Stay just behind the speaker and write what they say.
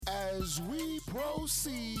as we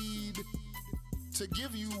proceed to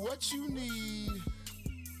give you what you need.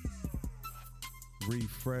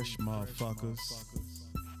 Refresh, motherfuckers.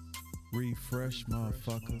 Refresh,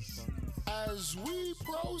 motherfuckers. As we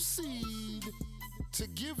proceed to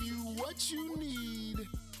give you what you need.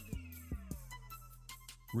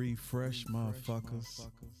 Refresh, motherfuckers.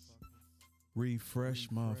 Refresh,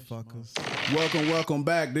 motherfuckers. Welcome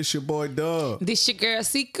back. This your boy Dub. This your girl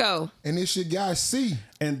Seiko. And it's your guy C.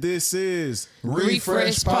 And this is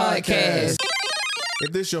Refresh Podcast.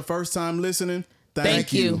 If this your first time listening,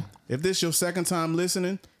 Thank you. If this your second time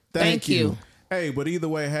listening, Thank you. Hey, but either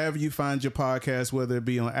way, however you find your podcast, whether it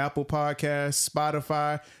be on Apple Podcasts,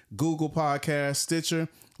 Spotify, Google Podcasts, Stitcher,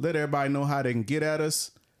 let everybody know how they can get at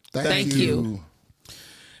us. Thank you.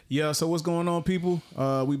 Yeah, so what's going on, people?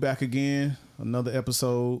 We back again, another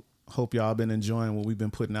episode. Hope y'all been enjoying what we've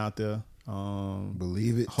been putting out there.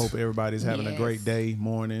 Believe it. Hope everybody's having a great day,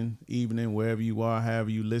 morning, evening, wherever you are, however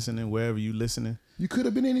you listening, wherever you listening. You could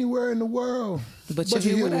have been anywhere in the world, But you're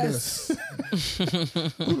here with us.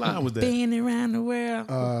 Who line was that? Being around the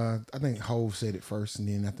world. I think Hov said it first, and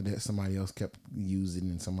then after that, somebody else kept using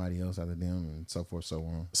it, and somebody else after them, and so forth, so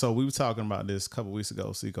on. So we were talking about this a couple weeks ago,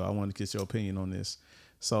 Seiko. I wanted to get your opinion on this.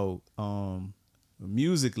 So,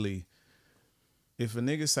 musically, if a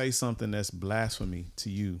nigga say something that's blasphemy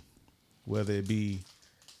to you, whether it be,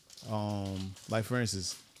 like for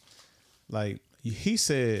instance, like he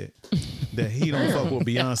said that he don't fuck with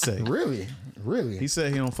Beyonce. Really? He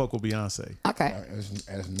said he don't fuck with Beyonce. Okay.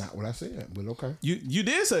 That's not what I said, but okay. You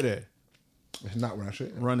did say that. It's not what I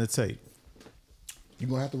said. Run the tape. You're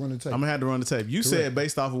going to have to run the tape. I'm gonna have to run the tape. You said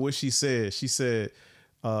based off of what she said. She said,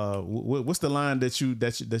 what's the line that you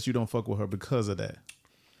don't fuck with her because of that?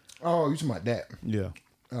 Oh, you talking about that? Yeah.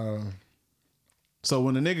 So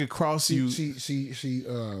when a nigga cross you, She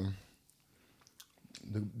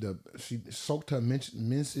soaked her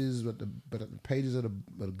menses with the pages of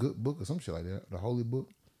the good book or some shit like that, the holy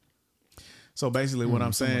book. so basically what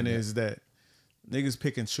I'm saying is that niggas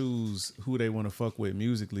pick and choose who they want to fuck with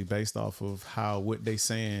musically based off of what they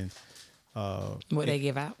saying, What they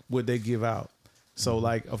give out. what they give out. So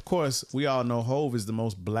like, of course, we all know Hov is the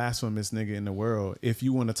most blasphemous nigga in the world. If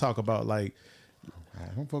you want to talk about like,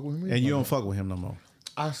 I don't fuck with him. and you don't fuck with him no more.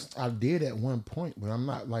 I did at one point, but I'm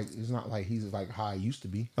not like, it's not like he's like how I used to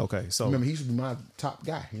be. Okay, so Remember, he used to be my top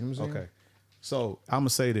guy. You know what I'm saying? okay, so I'm gonna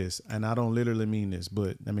say this, and I don't literally mean this,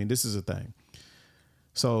 but I mean this is a thing.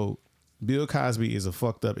 So Bill Cosby is a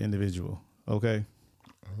fucked up individual. Okay.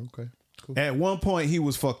 Okay. Cool. At one point, he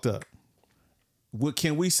was fucked up. What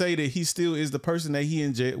can we say that he still is the person that he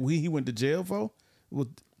went to jail for? Well,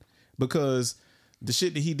 because the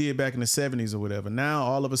shit that he did back in the 70s or whatever. Now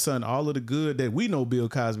all of a sudden, all of the good that we know Bill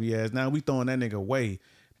Cosby as, now we throwing that nigga away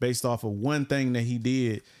based off of one thing that he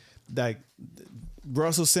did. Like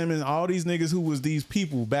Russell Simmons, all these niggas who was these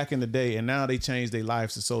people back in the day, and now they changed their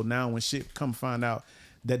lives. And so now when shit come find out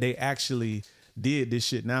that they actually did this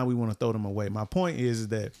shit, now we want to throw them away. My point is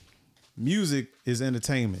that music is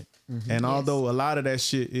entertainment. And although a lot of that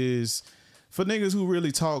shit is for niggas who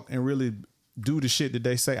really talk and really do the shit that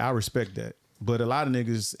they say, I respect that. But a lot of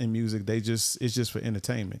niggas in music, it's just for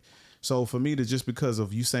entertainment. So for me to just because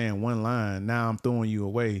of you saying one line, now I'm throwing you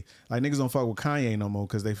away. Like niggas don't fuck with Kanye no more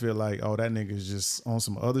because they feel like, oh, that nigga's just on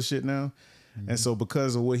some other shit now. And so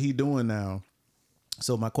because of what he doing now,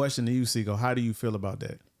 so my question to you, Seiko, how do you feel about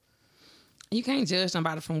that? You can't judge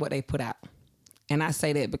somebody from what they put out. And I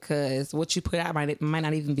say that because what you put out might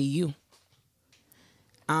not even be you.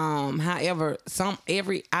 However,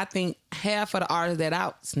 I think half of the artists that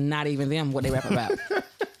out, it's not even them what they rap about.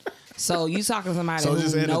 So you talking to somebody So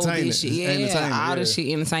just who knows entertainment. this shit. Just entertainment, All this shit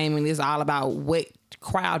entertainment is all about what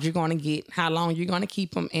crowd you're going to get, how long you're going to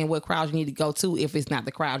keep them, and what crowd you need to go to if it's not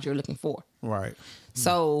the crowd you're looking for. Right.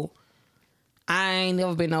 So I ain't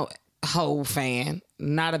never been no Hov fan,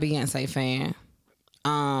 not a Beyonce fan.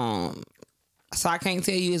 So I can't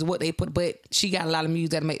tell you is what they put, but she got a lot of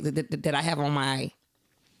music that I have on my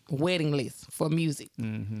wedding list for music.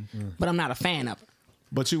 But I'm not a fan of her.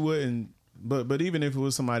 But you wouldn't. But even if it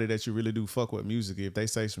was somebody that you really do fuck with music, if they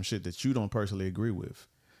say some shit that you don't personally agree with,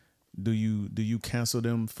 do you cancel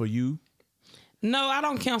them for you? No, I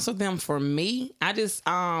don't cancel them for me. I just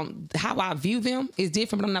how I view them is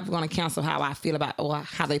different, but I'm never going to cancel how I feel about or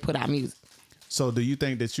how they put out music. So do you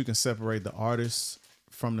think that you can separate the artist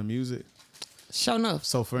from the music? Sure enough.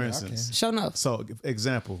 So for instance, Sure enough. so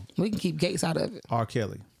example, We can keep Gates out of it. R.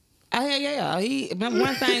 Kelly. Yeah.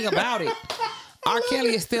 One thing about it, R.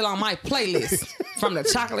 Kelly is still on my playlist. From the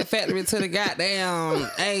Chocolate Factory to the goddamn,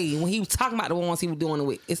 when he was talking about the ones he was doing it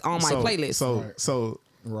with, it's on my playlist. So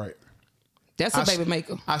Right. That's a baby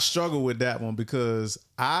maker. I struggle with that one because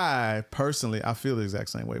I personally, I feel the exact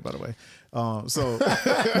same way, by the way. So,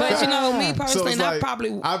 but you know, me personally,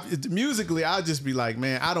 so musically, I'll just be like,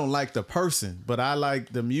 man, I don't like the person, but I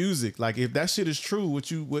like the music. Like, if that shit is true,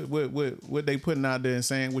 what they putting out there and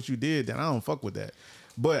saying what you did, then I don't fuck with that.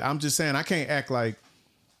 But I'm just saying, I can't act like,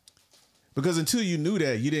 because until you knew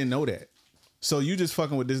that, you didn't know that. So you just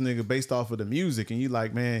fucking with this nigga based off of the music, and you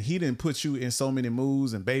like, man, he didn't put you in so many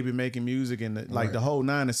moods and baby making music and the whole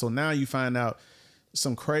nine. And so now you find out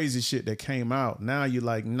some crazy shit that came out. Now you're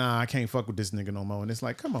like, nah, I can't fuck with this nigga no more. And it's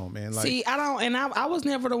like, come on, man. Like, see, I was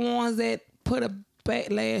never the ones that put a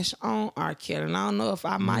backlash on R. Kelly. And I don't know if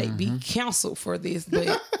I might be canceled for this,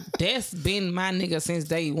 but that's been my nigga since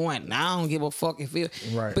day one. I don't give a fuck if it,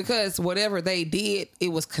 because whatever they did, it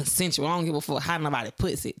was consensual. I don't give a fuck how nobody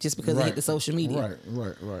puts it just because it hit the social media.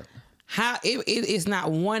 Right. How it's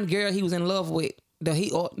not one girl he was in love with.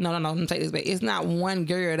 No, let me take this back. It's not one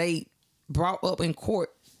girl they brought up in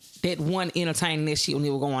court that one entertaining that shit when it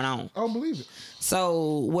was going on. I don't believe it.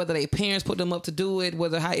 So whether their parents put them up to do it,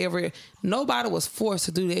 whether however, nobody was forced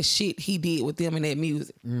to do that shit he did with them in that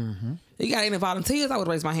music. Mm-hmm. You got any volunteers? I would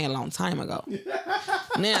raise my hand a long time ago.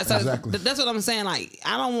 Now, so exactly. That's what I'm saying. Like,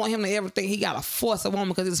 I don't want him to ever think he got to force a woman,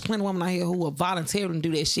 because there's plenty of women out here who will volunteer to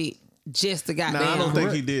do that shit just to goddamn. I don't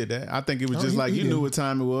think he did that. I think it was just like you knew what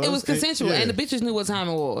time it was. It was consensual, and the bitches knew what time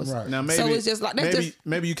it was. Right. Now maybe, so it's just like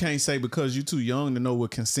maybe you can't say because you're too young to know what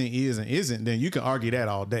consent is and isn't. Then you can argue that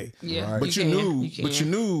all day. Yeah, but you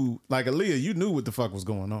knew, like Aaliyah, you knew what the fuck was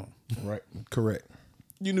going on. Right. Correct.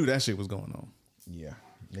 You knew that shit was going on. Yeah,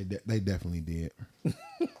 they definitely did.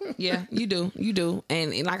 Yeah, you do,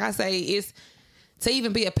 and like I say, it's to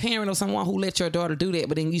even be a parent of someone who let your daughter do that,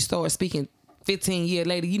 but then you start speaking 15 years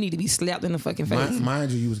later, you need to be slapped in the fucking face.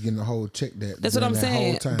 Mind you was getting the whole check that. That's what I'm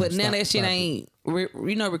saying. But now stop, that shit ain't,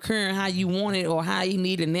 recurring how you want it or how you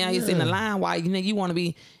need it. Now it's in the line. Why you want to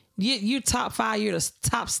be, you're top 5. You're the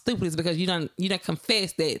top stupidest because you done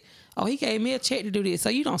confessed that. Oh, he gave me a check to do this, so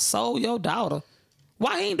you done sold your daughter.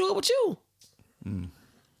 Why he ain't do it with you?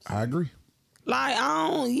 I agree. Like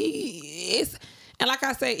it's, and like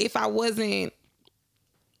I say, if I wasn't,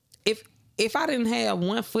 if I didn't have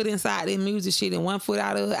one foot inside that music shit and one foot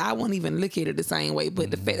out of it, I wouldn't even look at it the same way. But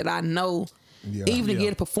the fact that I know, even to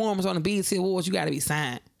get a performance on the BET Awards, you got to be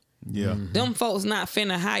signed. Yeah. Them folks not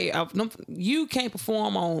finna hire. You can't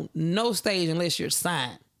perform on no stage unless you're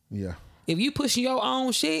signed. Yeah. If you pushing your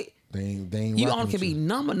own shit, they ain't you only can be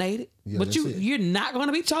nominated, but you're not going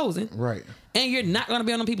to be chosen. Right. And you're not going to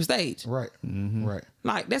be on them people's stage. Right. Mm-hmm. Right.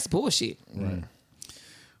 Like, that's bullshit. Right.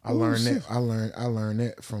 I learned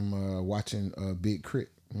that from watching Big Crit.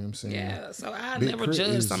 You know what I'm saying? Yeah, so I never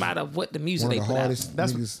judge somebody of what the music they put out.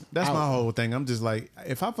 That's my whole thing. I'm just like,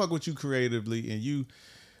 if I fuck with you creatively and you,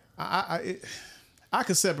 I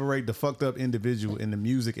could separate the fucked up individual in the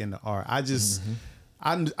music and the art. I just,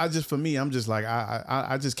 I just for me, I'm just like,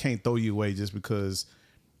 I just can't throw you away just because,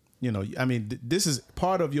 you know, I mean, this is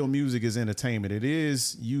part of your music is entertainment. It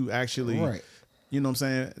is you actually. Right. You know what I'm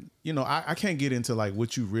saying? You know, I can't get into like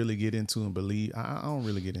what you really get into and believe. I don't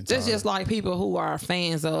really get into. That's just like people who are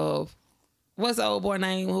fans of, what's the old boy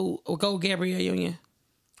name who go Gabrielle Union?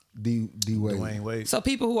 Dwayne Wade. So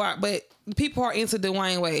people who are into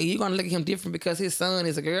Dwayne Wade. You're gonna look at him different because his son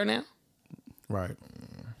is a girl now. Right.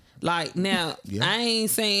 Like now, I ain't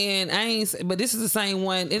saying, but this is the same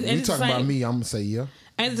one. You talking about me? I'm gonna say yeah.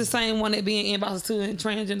 And it's the same one that being inboxes too and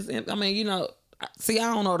transgenders. I mean, you know. See,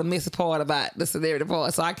 I don't know the messy part about the celebrity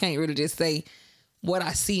part, so I can't really just say what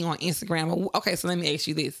I see on Instagram. Okay, so let me ask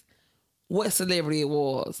you this. What celebrity it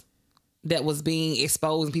was that was being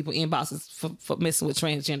exposed in people's inboxes for messing with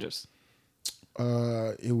transgenders?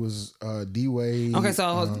 It was D Wade. Okay,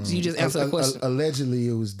 so you just answered the question. Allegedly,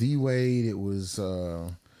 it was D Wade. It was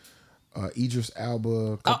Idris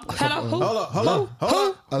Elba. Hold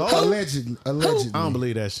up. Allegedly. I don't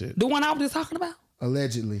believe that shit. The one I was just talking about?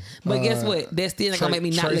 Allegedly. But guess what? That's still not going to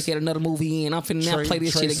make me not look at another movie and I'm finna now play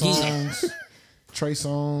this shit again. Trey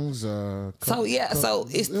Songz. So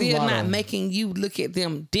it's still not making you look at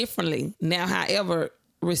them differently. Now, however,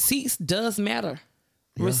 receipts does matter.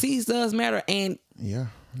 Yeah. Receipts does matter. And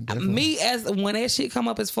me, as when that shit come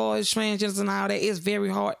up as far as transgenders and all that, it's very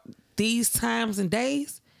hard. These times and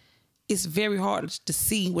days, it's very hard to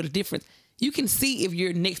see what the difference. You can see if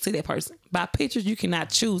you're next to that person. By pictures, you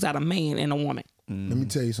cannot choose out a man and a woman. Let me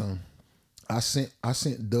tell you something. I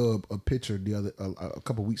sent Dub a picture a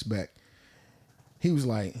couple weeks back. He was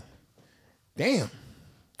like, "Damn,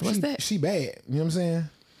 what's that? She bad." You know what I'm saying?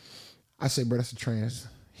 I said, "Bro, that's a trans."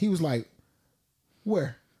 He was like,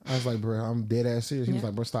 "Where?" I was like, "Bro, I'm dead ass serious." He was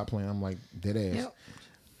like, "Bro, stop playing." I'm like, "Dead ass."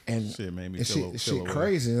 and shit made me shit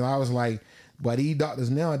crazy. And I was like, boy, these doctors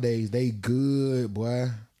nowadays, they good, boy.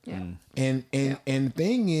 Yeah. And the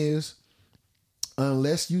thing is,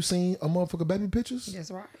 unless you seen a motherfucker baby pictures,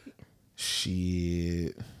 That's right.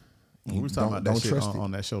 shit. We were talking about that shit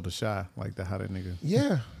on that show, The Shy, like the how that nigga.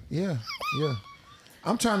 Yeah.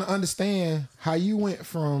 I'm trying to understand how you went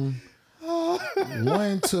from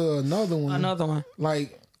one to another one. Another one.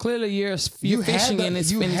 Like clearly, you're fishing in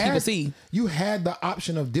this people sea. You had the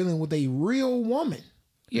option of dealing with a real woman.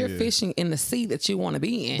 You're fishing in the sea that you want to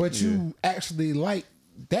be in. But you actually like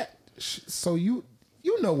that. So you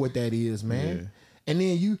know what that is, man. Yeah. And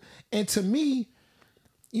then and to me,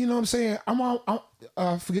 you know what I'm saying?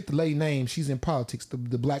 I forget the lady name. She's in politics.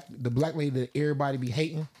 The black lady that everybody be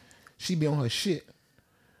hating. She be on her shit.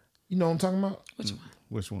 You know what I'm talking about?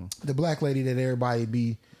 Which one? The black lady that everybody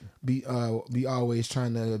be always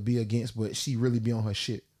trying to be against, but she really be on her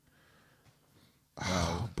shit.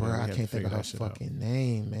 Oh, bro, I can't think of her fucking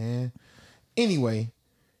name, man. Anyway,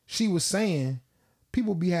 she was saying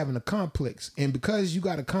people be having a complex, and because you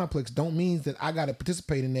got a complex, don't mean that I got to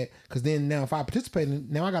participate in that. Because then now, if I participate in it,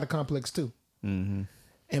 now I got a complex too. Mm-hmm.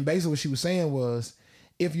 And basically, what she was saying was,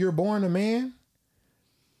 if you're born a man,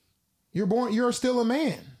 you're still a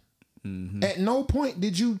man. Mm-hmm. At no point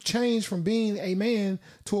did you change from being a man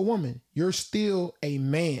to a woman. You're still a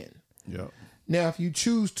man. Yep. Now, if you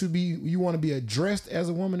choose to be, you want to be addressed as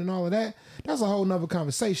a woman and all of that, that's a whole nother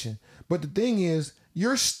conversation. But the thing is,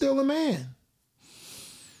 you're still a man.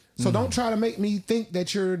 So don't try to make me think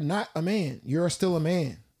that you're not a man. You're still a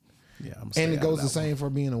man. Yeah, and it goes the same for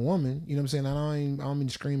being a woman. You know what I'm saying? I don't mean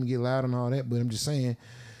to scream and get loud and all that, but I'm just saying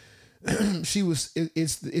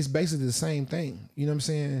it's basically the same thing. You know what I'm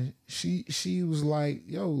saying? She was like,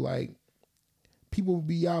 yo, like people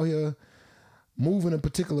be out here moving a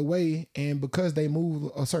particular way, and because they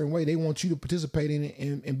move a certain way, they want you to participate in it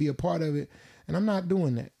and be a part of it. And I'm not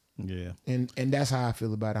doing that. Yeah. And that's how I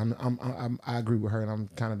feel about it. I agree with her, and I'm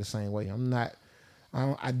kind of the same way.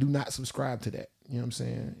 I do not subscribe to that. You know what I'm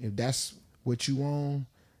saying? If that's what you on,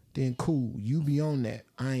 then cool. You be on that.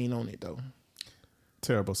 I ain't on it though.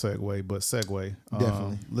 Terrible segue, but segue.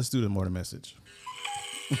 Definitely. Let's do the morning message.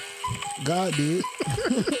 God did.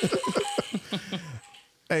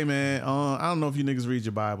 Hey man, I don't know if you niggas read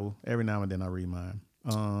your Bible. Every now and then I read mine.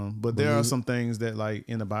 But there are some things that like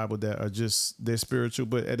in the Bible that are just, they're spiritual,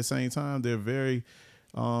 but at the same time they're very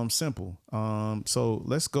simple. So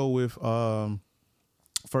let's go with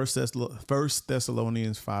 1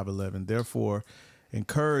 Thessalonians 5:11. Therefore,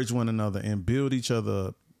 encourage one another and build each other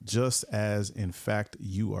up, just as in fact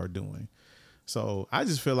you are doing. So I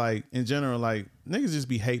just feel like in general, like niggas just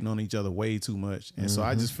be hating on each other way too much. And so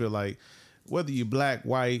I just feel like whether you black,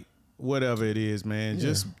 white, whatever it is, man,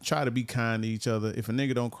 just try to be kind to each other. If a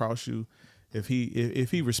nigga don't cross you, if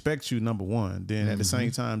he respects you, number one, then at the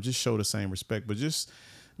same time, just show the same respect. But just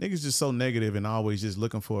niggas just so negative and always just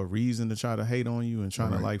looking for a reason to try to hate on you and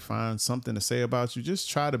trying to like find something to say about you. Just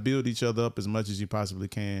try to build each other up as much as you possibly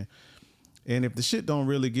can. And if the shit don't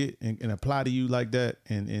really get and apply to you like that,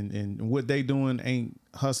 and what they doing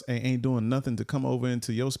ain't doing nothing to come over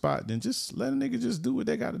into your spot, then just let a nigga just do what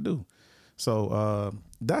they got to do. So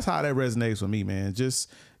that's how that resonates with me, man.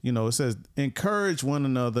 Just, you know, it says encourage one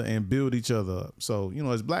another and build each other up. So, you know,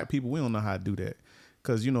 as black people, we don't know how to do that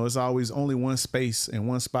because, you know, it's always only one space and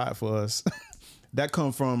one spot for us. That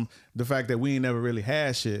come from the fact that we ain't never really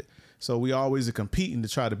had shit. So we always are competing to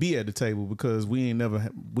try to be at the table because we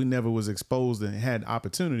never was exposed and had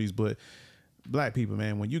opportunities. But black people,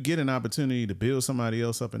 man, when you get an opportunity to build somebody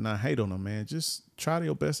else up and not hate on them, man, just try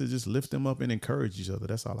your best to just lift them up and encourage each other.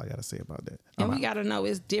 That's all I got to say about that. And we got to know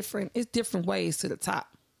it's different ways to the top.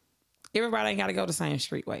 Everybody ain't got to go the same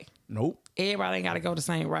street way. Nope. Everybody ain't got to go the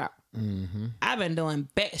same route. Mm-hmm. I've been doing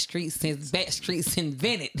back streets since back streets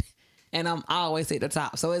invented. And I'm always at the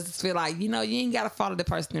top. So it's feel like, you know, you ain't got to follow the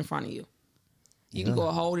person in front of you. You can go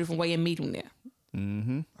a whole different way and meet them there.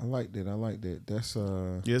 Mm-hmm. I like that. That's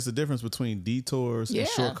yeah, it's the difference between detours and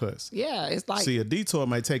shortcuts. Yeah, it's like, see, a detour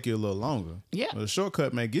might take you a little longer. Yeah, a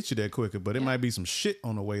shortcut may get you there quicker, but it might be some shit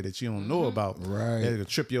on the way that you don't know about. Right, that'll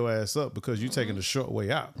trip your ass up because you're taking the short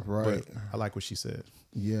way out. Right. But I like what she said.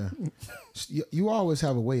 Yeah, you always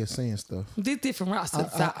have a way of saying stuff. These different routes to the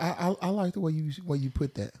top. I like the way you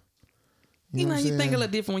put that. You know you think a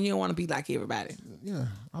little different when you don't want to be like everybody. Yeah,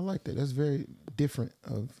 I like that. That's very different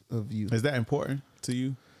of you. Is that important to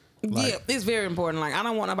you? Like, yeah, it's very important. Like, I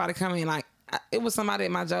don't want nobody coming like, it was somebody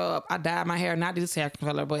at my job. I dyed my hair, not this hair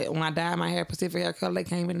color, but when I dyed my hair Pacific hair color, they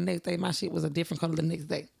came in the next day. My shit was a different color the next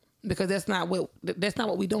day because that's not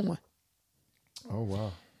what we doing. Oh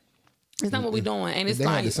wow. It's not what we doing, and it's they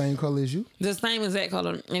like had the same color as you. The same exact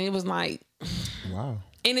color, and it was like, wow.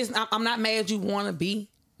 And I'm not mad you want to be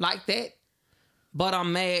like that, but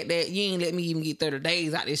I'm mad that you ain't let me even get 30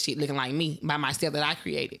 days out this shit looking like me by myself that I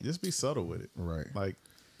created. Just be subtle with it, right? Like,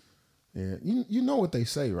 yeah, you know what they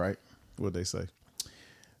say, right? What they say?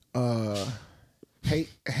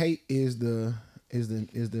 Hate is the.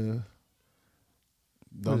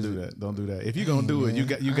 Don't do that. Don't do that. If you're gonna do it,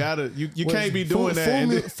 you gotta can't be doing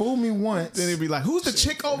that. Fool me once. Then it'd be like, who's the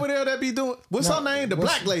chick over there that be doing? What's her name? The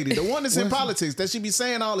black lady, the one that's in politics, that she be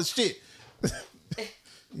saying all this shit.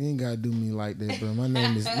 You ain't gotta do me like that, bro. My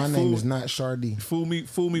name is not Shardy. Fool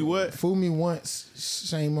me what? Fool me once,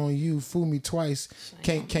 shame on you. Fool me twice,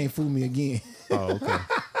 can't fool me again. Oh, okay.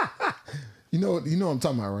 You know what I'm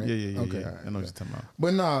talking about, right? Yeah. Okay, Yeah. right, I know what you're talking about.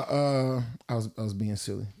 But nah, I was being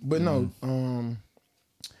silly. But no,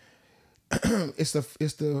 it's a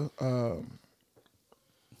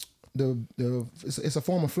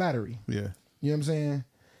form of flattery. Yeah. You know what I'm saying?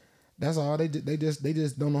 That's all they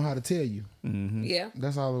just don't know how to tell you. Mm-hmm. Yeah.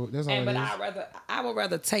 That's all. But I would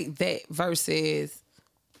rather take that versus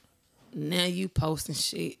now you posting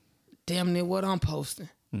shit. Damn near what I'm posting.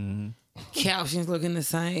 Mm-hmm. Captions looking the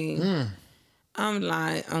same. I'm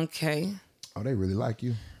like, okay. Oh, they really like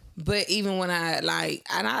you. But even when I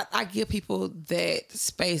give people that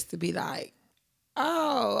space to be like,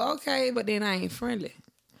 oh, okay, but then I ain't friendly.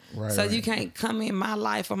 Right. So you can't come in my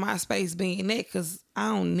life or my space being that because I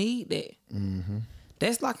don't need that. Mm-hmm.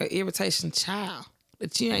 That's like an irritation child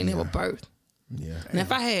that you ain't never birthed. Yeah. And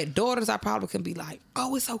if I had daughters, I probably could be like,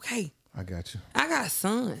 oh, it's okay. I got you. I got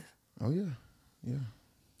sons. Oh, yeah. Yeah.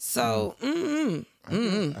 So,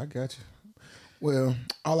 I got you. Well,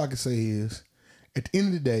 all I can say is, at the end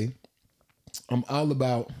of the day, I'm all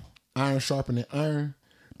about iron sharpening iron.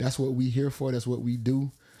 That's what we here for. That's what we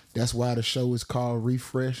do. That's why the show is called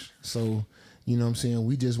Refresh. So, you know what I'm saying?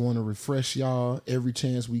 We just want to refresh y'all every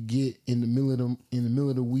chance we get in the middle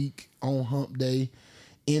of the week, on hump day,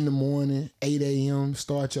 in the morning, 8 a.m.,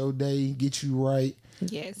 start your day, get you right.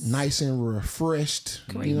 yes. Nice and refreshed.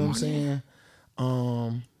 Great you know morning. what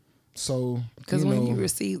I'm saying? So, Because when you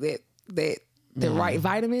receive the right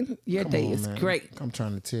vitamin, your day is man. great. I'm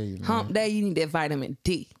trying to tell you, man. Hump day, you need that vitamin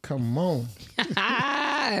D. Come on.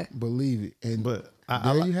 Believe it. And But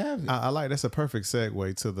there you have it. I like that's a perfect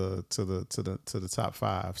segue to the top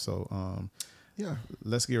 5. So yeah.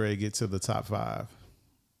 let's get ready to get to the top 5.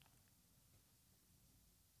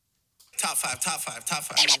 Top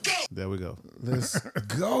five. There we go. Let's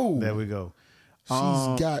go. There we go.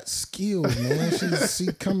 She's got skills, man. She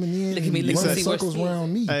coming in Look at me, and look running at me, circles what's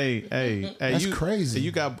around me. Hey, That's crazy.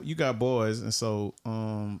 You got boys, and so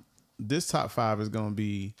this top 5 is gonna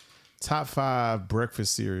be top 5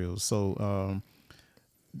 breakfast cereals. So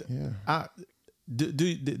Yeah.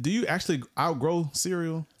 do you actually outgrow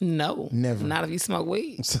cereal? No. Never. Not if you smoke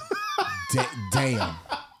weed. Damn.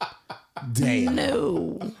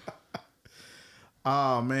 No.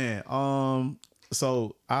 Oh man.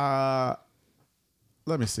 So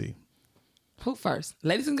let me see. Who first?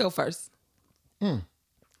 Ladies can go first. Ladies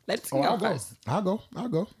can I'll go first. I'll go.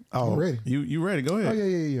 Oh, I'm ready. You ready? Go Oh,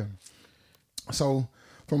 ahead. yeah. So,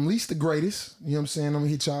 from least to greatest, you know what I'm saying? I'm going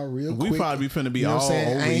to hit y'all real quick. We probably finna be You know what all I'm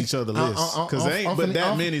saying? over each other lists. Because there ain't but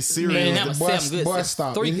that many cereals. Man, that was seven good.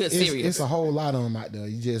 Stop. 3 good cereals. It's a whole lot of them out there.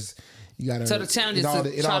 You got to. So the challenge is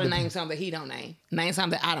to try to name something that he don't name. Name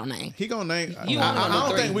something that I don't name. He gonna name. You I only don't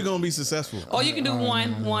do 3. think we're gonna be successful. Or you can do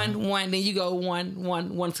one, then you go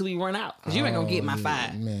one till we run out. Because you ain't gonna get my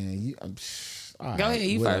 5. Man, Go ahead,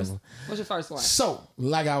 you first. What's your first one? So,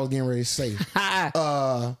 like I was getting ready to say,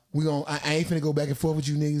 I ain't finna go back and forth with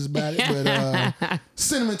you niggas about it, but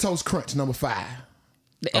Cinnamon Toast Crunch, number 5.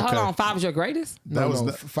 Hold on, 5 is your greatest? No,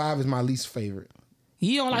 5 is my least favorite.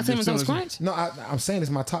 You don't like Cinnamon Toast Crunch? No, I'm saying it's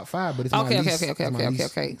my top 5, but it's my least.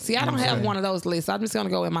 Okay. See, I don't have one of those lists. I'm just gonna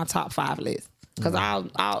go in my top 5 list because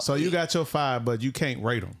I'll. So you got your 5, but you can't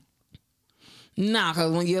rate them. Nah,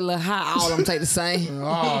 because when you're a little high, all of them take the same.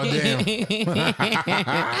 Oh damn!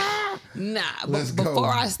 Nah, Let's but go. before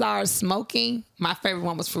I started smoking, my favorite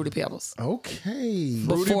one was Fruity Pebbles. Okay.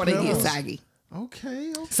 Before they get Pebbles. saggy.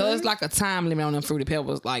 Okay. So it's like a time limit on them Fruity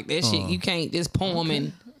Pebbles. Like that shit, you can't just pour them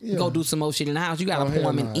and go do some more shit in the house. You gotta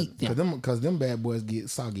pour them and eat them. Because them bad boys get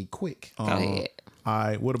soggy quick. Go ahead. All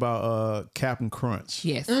right. What about Captain Crunch?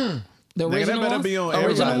 Yes. The Nigga, original that better ones? be on Original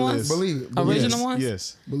everybody's ones? list. Believe it. Original Yes, ones?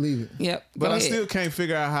 Yes. Believe it. Yep. But Go I ahead. still can't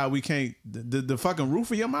figure out how we can't the fucking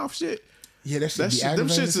roof of your mouth shit. Yeah, that shit be them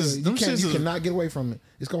aggravating. shits is You them shits you is cannot get away from it.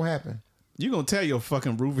 It's gonna happen. You gonna tear your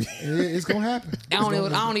fucking roof? It's gonna happen. I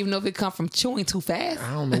don't even know if it come from chewing too fast.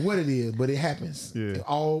 I don't know what it is, but it happens. Yeah.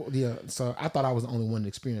 So I thought I was the only one to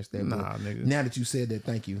experience that. Nah, nigga. Now that you said that,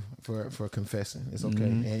 thank you for confessing. It's okay,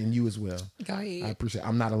 and you as well. Go ahead. I appreciate.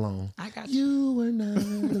 I'm not alone. I got you. You are not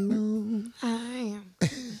alone. I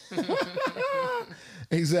am.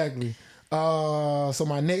 Exactly. So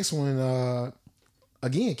my next one,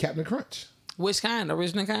 again, Captain Crunch. Which kind? The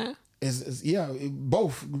original kind?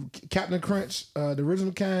 Both Captain Crunch, the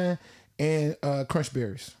original kind, and Crunch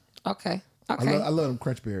Berries. Okay. I love them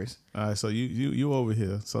Crunch Berries. All right, so you over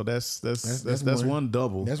here. So that's one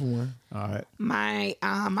double. That's one. All right.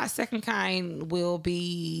 My second kind will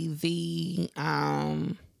be the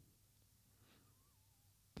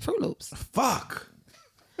Fruit Loops. Fuck.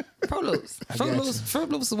 Fruit Loops. Fruit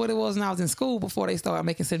Loops is what it was when I was in school before they started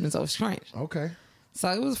making Cinnamon Toast Crunch. Okay. So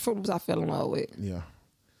it was Fruit Loops I fell in love with. Yeah.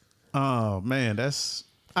 Oh man, at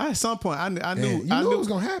some point I knew it was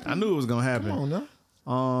gonna happen. I knew it was gonna happen. Come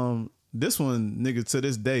on now. This one, nigga, to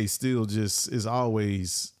this day still just is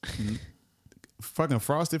always fucking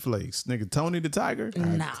Frosted Flakes, nigga. Tony the Tiger.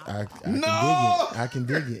 I can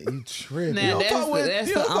dig it. You tripping? Now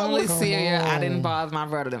that's the only cereal I didn't bother my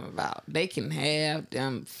brother them about. They can have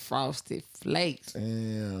them Frosted Flakes.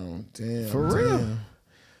 Damn. For real. Damn.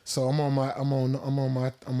 So I'm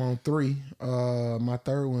on 3. My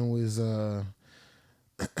third one was come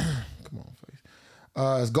on, face.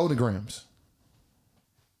 It's Golden Grams.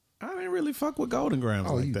 I didn't really fuck with Golden Grams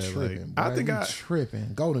like you that. tripping? Like, I think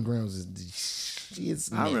tripping. Golden Grams is the shit.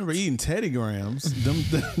 I remember eating Teddy Grams,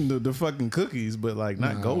 the fucking cookies, but like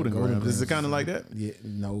not Golden Grams. Is it kind of like that? Yeah,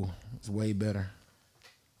 no, it's way better.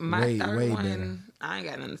 My third way one, better. I ain't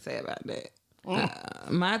got nothing to say about that.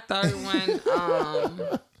 My third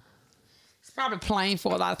one, it's probably plain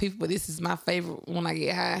for a lot of people, but this is my favorite when I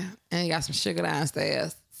get high. And you got some sugar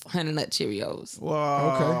downstairs. Honey Nut Cheerios.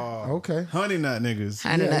 Wow. Okay. Honey Nut niggas.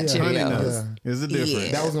 Honey Nut Cheerios. Honey Nuts. Is it different?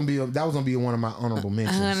 Yeah. That was gonna be one of my honorable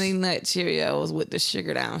mentions. Honey Nut Cheerios with the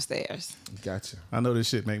sugar downstairs. Gotcha. I know this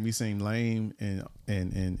shit make me seem lame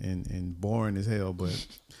and boring as hell, but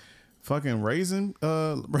fucking raisin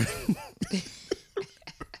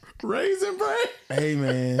Raisin Bran. Hey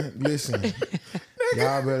man, listen.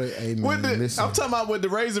 Y'all better. Hey man, listen. I'm talking about with the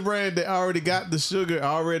Raisin Bran that already got the sugar,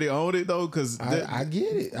 already owned it though, because I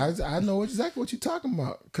get it. I know exactly what you're talking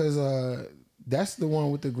about, because that's the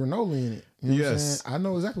one with the granola in it. You know what I'm saying? I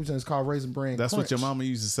know exactly what you're saying. It's called Raisin Bran. That's Crunch. what your mama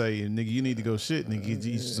used to say. And nigga, you need to go shit, nigga. Get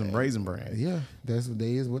you some Raisin Bran. Yeah, that's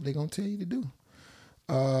what they gonna tell you to do.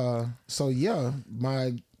 So yeah,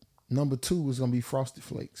 my number 2 was gonna be Frosted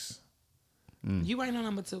Flakes. You ain't on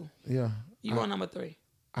number 2. Yeah, You on number 3.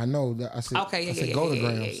 I know that. I said Golden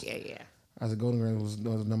Grams. Yeah. I said Golden Grams was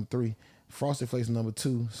number 3. Frosted Flakes number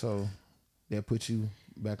 2. So that puts you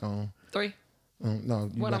back on 3. No,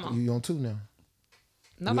 you on 2 now.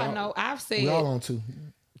 Nobody know. I've said We all on 2.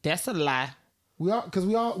 That's a lie.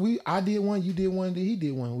 I did one, you did one, then he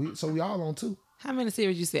did one. So we all on 2. How many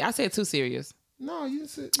cereals you said? I said 2 cereals. No, you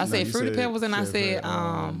said. I said you Fruity said- Pebbles and I said,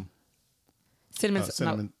 said cinnamon.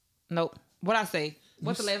 cinnamon. Nope. What I say?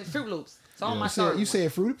 What's the last? Fruit Loops. So on my You third. you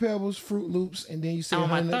said Fruity Pebbles, Fruit Loops, and then you said on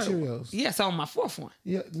my Honey Nut third. Cheerios. Yeah, so on my 4th one.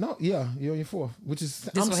 You're on your 4th, which is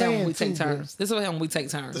This I'm is what saying happens when we take too, turns. This is what happens when we take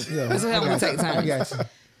turns. Yeah, This is what happens when we take I turns. got you.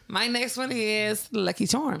 My next one is Lucky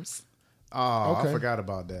Charms. Oh, Okay. I forgot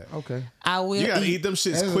about that. Okay. I will You gotta eat eat. them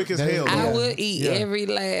shits That- quick as that is- hell. I I though. would eat Yeah. every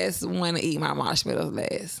last one to eat my marshmallows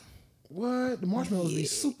last. What? The marshmallows be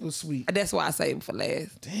super sweet. That's why I save them for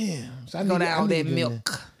last. Damn. So I Go need- down I that need them milk.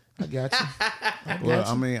 then. I got you. Well,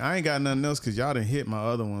 I mean, I ain't got nothing else because y'all done hit my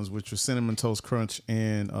other ones, which were Cinnamon Toast Crunch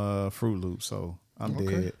and Fruit Loops. So I'm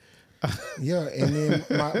dead. Yeah, and then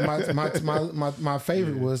my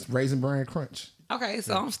favorite was Raisin Bran Crunch. Okay,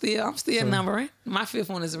 so I'm still numbering. My 5th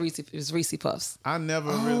one is Reese Puffs. I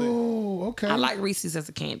never really. Oh, okay. I like Reese's as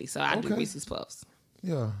a candy, so I do Okay. Reese's Puffs.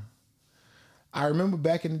 Yeah. I remember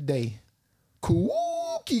back in the day,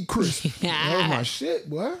 Cookie Crisp. That was my shit,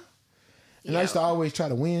 boy. And I used to always try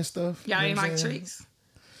to win stuff. Y'all You ain't know what like I'm saying? Tricks?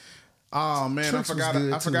 Oh man, Tricks was I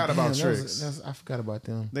good, forgot too. about Damn, Tricks. I forgot about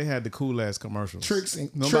them. They had the cool ass commercials. Tricks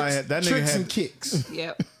and Nobody had, that nigga tricks had. and kicks.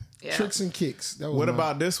 Yep. Yeah. Tricks and kicks. That was What my-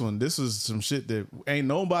 about this one? This was some shit that ain't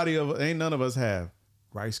none of us have.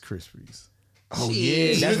 Rice Krispies. Oh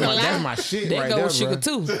Shit. yeah, You gonna lie? that's my shit They right go there, with sugar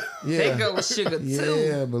bro. too. Yeah. They go with sugar too.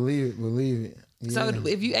 Yeah, believe it. Yeah. So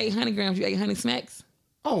if you ate 100 grams, you ate Honey Smacks?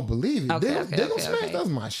 Oh, believe it. Okay, Diggle okay, Smacks, okay. that's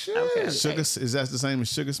my shit. Okay. Sugar is that the same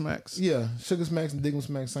as Sugar Smacks? Yeah, Sugar Smacks and Diggle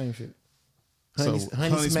Smacks, same shit. Honey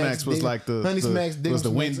Smacks was like the Honey Smacks was the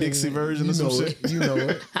Winn-Dixie version or some shit. You know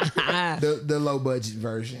it. The low budget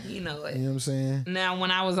version. You know it. You know what I'm saying? Now,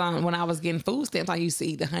 when I was getting food stamps, I used to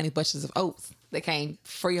eat the Honey Bunches of Oats. They came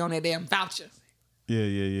free on that damn voucher.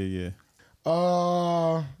 Yeah.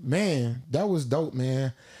 Man, that was dope,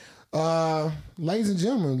 man. Ladies and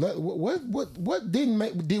gentlemen, what didn't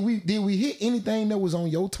make did we hit anything that was on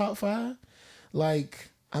your top 5? Like,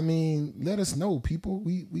 I mean, let us know, people.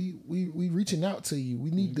 We reaching out to you. We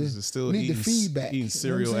need the feedback. Eating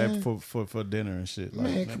cereal for dinner and shit.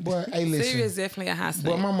 Man, boy, hey, listen. Cereal is definitely a high snack.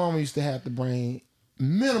 But my mama used to have to bring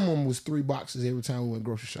minimum was 3 boxes every time we went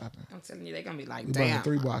grocery shopping. I'm telling you, they're gonna be like, we damn.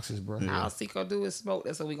 3 boxes, bro. All Seco do is smoke.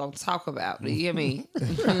 That's what we gonna talk about. Do you hear me?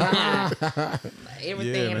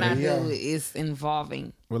 Everything I do is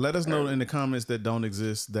involving. Well, let us know in the comments that don't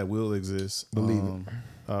exist, that will exist. Believe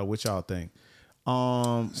it. What y'all think?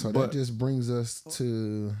 So that just brings us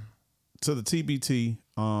to the TBT.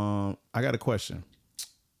 I got a question.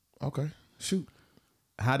 Okay, shoot.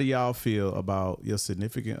 How do y'all feel about your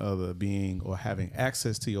significant other being or having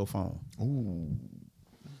access to your phone? Ooh.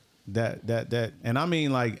 That, and I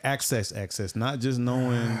mean like access, not just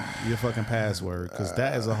knowing your fucking password, because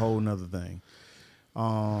that is a whole nother thing.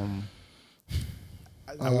 Why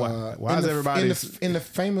is everybody in the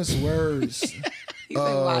famous words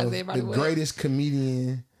of the greatest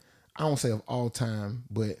comedian? I don't say of all time,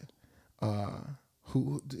 but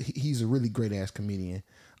he's a really great ass comedian.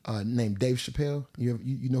 Named Dave Chappelle. You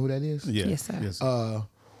know who that is? Yeah. Yes, sir. Yes.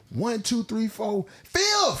 1, 2, 3, 4,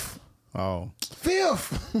 5th. Oh,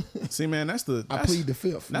 5th. See, man, I plead the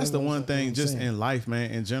 5th. That's the one thing just in life, man,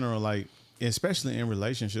 in general, like especially in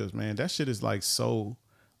relationships, man. That shit is like so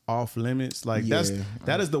off limits. Like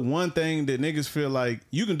that is the one thing that niggas feel like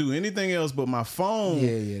you can do anything else but my phone.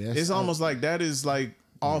 Yeah. It's almost like that is like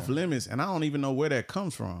off limits, and I don't even know where that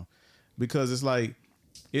comes from, because it's like,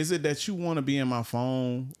 is it that you want to be in my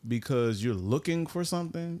phone because you're looking for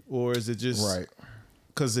something, or is it just right?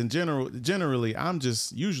 Because generally, I'm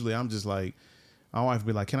just like, my wife would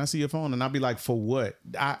be like, "Can I see your phone?" And I'll be like, "For what?"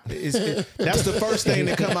 That's the first thing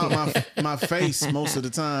that come out my face most of the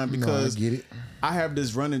time, because I get it. I have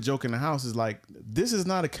this running joke in the house is like, this is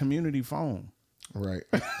not a community phone. Right.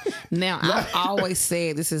 Now, I've always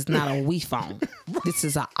said this is not a wePhone. This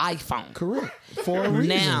is an iPhone. Correct. For a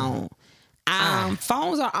reason. Now,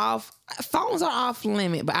 phones are off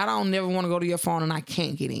limit, but I don't never want to go to your phone and I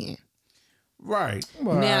can't get in. Right.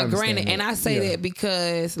 Well, now, granted, and I say that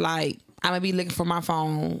because like I might be looking for my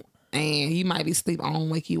phone and you might be asleep. I don't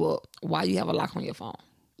wake you up. Why you have a lock on your phone?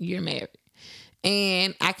 You're married.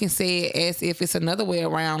 And I can say it as if it's another way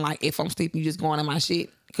around. Like if I'm sleeping, you just going in my shit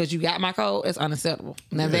because you got my code. It's unacceptable.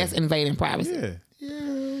 Now that's invading privacy.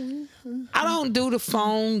 Yeah. I don't do the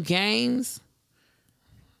phone games.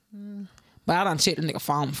 But I done checked the nigga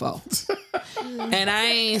phone before. And I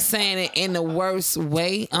ain't saying it in the worst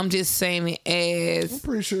way. I'm just saying it as... I'm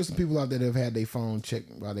pretty sure some people out there that have had their phone checked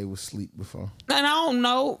while they was asleep before. And I don't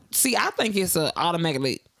know. See, I think it's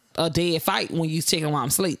automatically a dead fight when you checking while I'm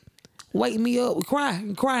asleep. Wake me up, cry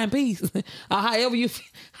in peace. Or however you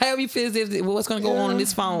feel as if what's gonna go on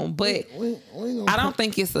this phone. But I don't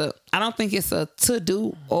think it's a to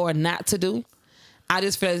do or not to do. I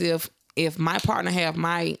just feel as if my partner have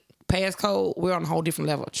my passcode, we're on a whole different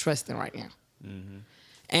level of trusting right now. Mm-hmm.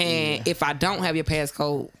 And if I don't have your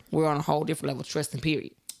passcode, we're on a whole different level of trusting,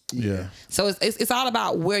 period. Yeah. So it's all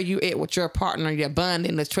about where you at with your partner, your bond,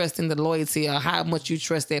 and the trust and the loyalty, or how much you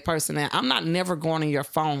trust that person. And I'm not never going on your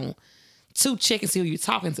phone to check and see who you're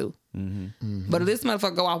talking to. Mm-hmm. Mm-hmm. But if this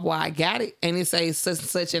motherfucker go off, well, I got it, and it says such and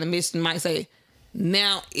such, and the mission might say,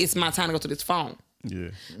 now it's my time to go to this phone. Yeah.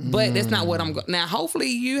 But that's not what I'm going. Now, hopefully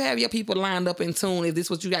you have your people lined up in tune. If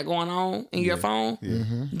this what you got going on in your phone,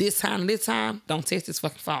 this time, don't test this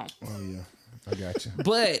fucking phone. Oh, yeah. I got you.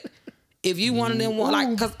 But if you one of them,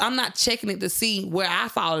 because I'm not checking it to see where I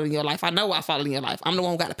fall in your life. I know I fall in your life. I'm the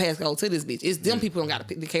one who got the passcode to this bitch. It's them people who got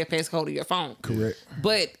the passcode to your phone. Correct.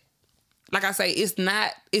 But like I say, it's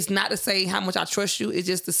not to say how much I trust you. It's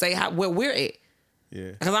just to say where we're at.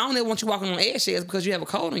 Yeah. Because I don't ever want you walking on eggshells because you have a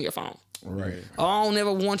code on your phone. Right. Or I don't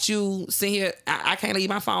ever want you sitting here. I can't leave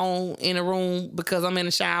my phone in a room because I'm in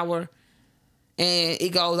the shower and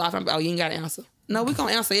it goes off. Oh, you ain't got to answer. No, we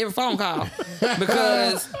gonna answer every phone call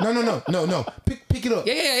because no. Pick it up.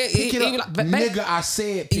 Yeah. Pick it up, nigga. I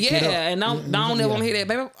said pick it up. Yeah, and don't ever want to hear that,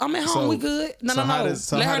 baby. I'm at home. We good. No. Let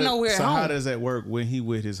her know we're at home. So how does that work when he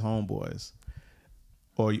with his homeboys,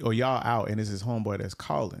 or y'all out and it's his homeboy that's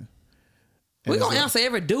calling? We gonna answer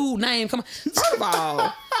every dude name. Come on. First of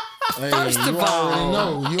all, First of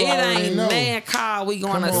all, it ain't man call. We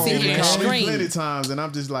gonna sit here and scream. Plenty times, and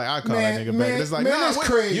I'm just like, I call that nigga back. It's like, that's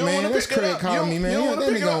Craig, man. That's Craig calling me, man. That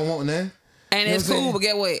nigga don't want nothing. And it's cool, but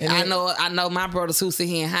get what? I know my brothers who sit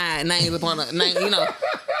here and hide names upon a name,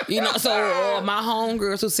 you know. So my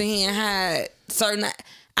homegirls who sit here and hide certain.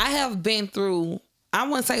 I have been through. I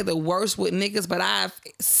wouldn't say the worst with niggas, but I've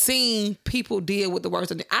seen people deal with the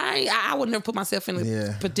worst. I would never put myself in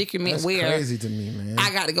a predicament where crazy to me, man. I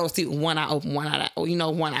got to go see one eye open, one eye,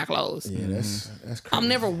 one eye closed. Yeah, that's crazy. I'm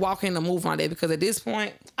never walking the move on that because at this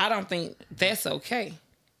point, I don't think that's okay.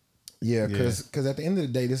 Yeah, because at the end of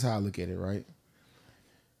the day, this is how I look at it, right?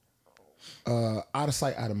 Out of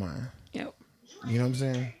sight, out of mind. Yep. You know what I'm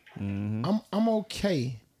saying? Mm-hmm. I'm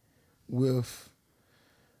okay with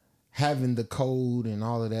having the code and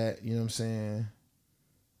all of that, you know what I'm saying?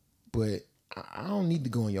 But I don't need to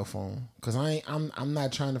go on your phone because I'm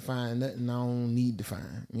not trying to find nothing I don't need to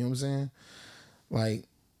find. You know what I'm saying? Like,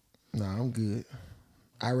 nah, I'm good.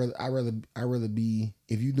 I rather be,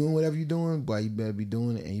 if you doing whatever you're doing, boy, you better be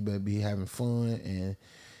doing it and you better be having fun and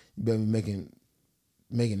you better be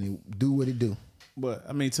making it do what it do. But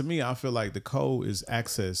I mean, to me, I feel like the code is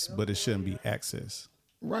access, but it shouldn't be access.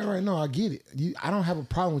 Right. No, I get it. I don't have a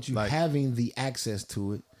problem with you having the access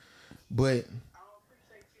to it, but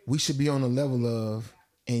we should be on a level of,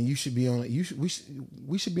 and we should be on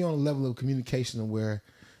a level of communication where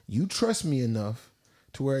you trust me enough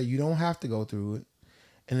to where you don't have to go through it,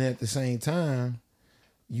 and at the same time,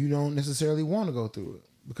 you don't necessarily want to go through it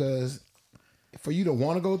because for you to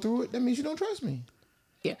want to go through it, that means you don't trust me.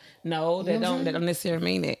 Yeah, no, that don't necessarily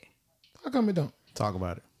mean that. How come it don't? Talk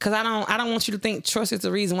about it. Cause I don't want you to think trust is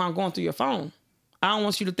the reason why I'm going through your phone. I don't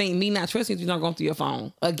want you to think me not trusting you not going through your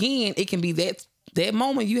phone. Again, it can be that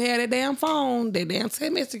moment you had that damn phone, that damn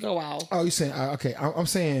 10 minutes to go off. Oh, you saying okay? I'm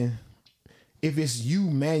saying if it's you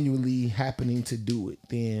manually happening to do it,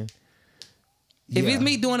 then if it's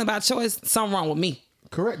me doing it by choice, something wrong with me.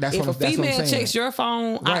 Correct. That's if what I'm saying. If a female checks your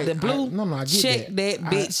phone out the blue, I get check that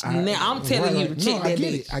bitch. Now I'm telling you to check that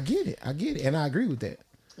bitch. I get it, and I agree with that.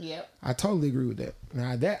 Yep. I totally agree with that.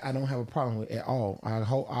 Now that I don't have a problem with at all. I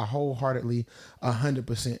wholeheartedly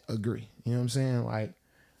 100% agree. You know what I'm saying? Like,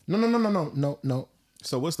 no.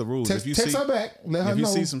 So what's the rules? Text her back. Let her know. If you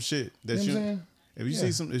see some shit that you know if you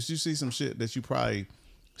see some shit that you probably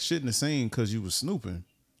shouldn't have seen because you was snooping,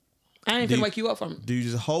 I ain't gonna wake you up from it. Do you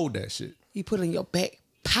just hold that shit? You put it in your back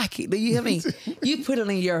pocket. Do you hear me? You put it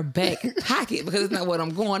in your back pocket because it's not what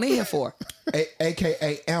I'm going in here for.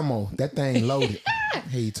 AKA ammo. That thing loaded.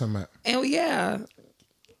 Hey, you talking about? And yeah.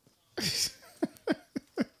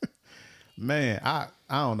 Man, I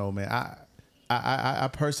don't know, man. I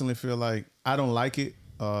personally feel like I don't like it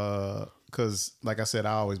because, like I said,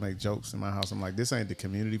 I always make jokes in my house. I'm like, this ain't the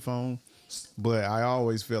community phone, but I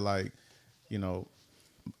always feel like,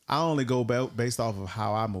 I only go based off of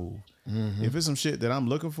how I move. Mm-hmm. If it's some shit that I'm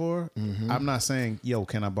looking for, I'm not saying, yo,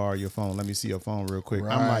 can I borrow your phone? Let me see your phone real quick.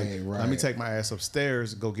 I'm like, let me take my ass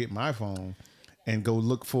upstairs, go get my phone, and go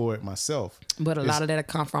look for it myself. But a lot of that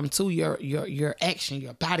come from too your action,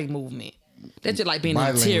 your body movement. That's just like being in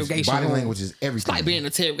an interrogation room. Body language is everything. It's like being in an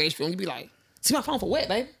interrogation room. You be like, see my phone for what,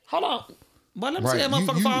 baby? Hold on. But let me see that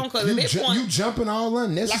motherfucking phone because at this point you jumping all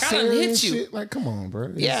unnecessary. Like I done hit you. Shit. Like, come on,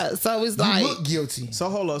 bro. Yeah, so it's like you look guilty. So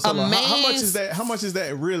hold on. How much is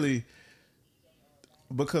that really?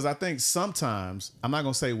 Because I think sometimes, I'm not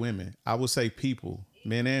gonna say women, I will say people,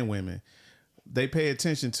 men and women, they pay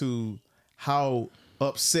attention to how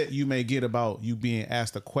upset you may get about you being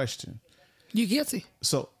asked a question. You guilty.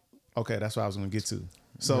 So okay, that's what I was gonna get to.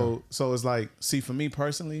 So it's like, see, for me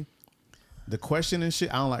personally, the question and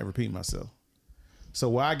shit, I don't like repeating myself. So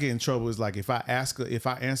where I get in trouble is like if I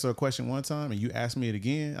answer a question one time and you ask me it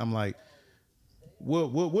again, I'm like,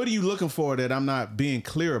 what are you looking for that I'm not being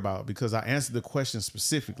clear about? Because I answered the question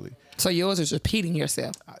specifically. So yours is repeating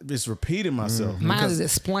yourself. It's repeating myself. Mine is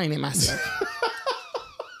explaining myself.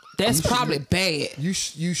 That's probably bad. You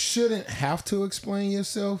shouldn't have to explain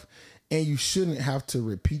yourself, and you shouldn't have to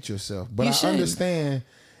repeat yourself. But I understand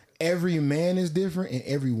every man is different and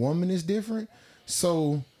every woman is different.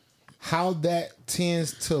 So how that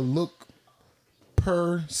tends to look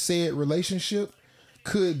per said relationship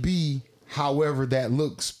could be however that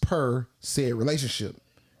looks per said relationship.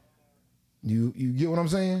 You get what I'm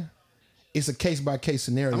saying? It's a case by case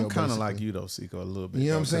scenario. I'm kind of like you though, Seiko, a little bit. You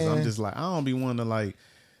know what I'm saying? I'm just like, I don't be wanting to like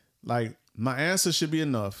my answer should be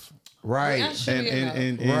enough. Right.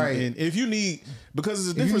 And if you need, because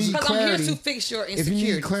it's a difference. Because I'm here to fix your insecurities. If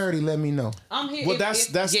you need clarity, let me know. I'm here. Well, that's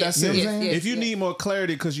it. Yes, If you need more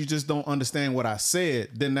clarity because you just don't understand what I said,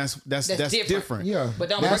 then that's different. Yeah. But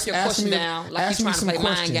don't break your question down like you're trying to play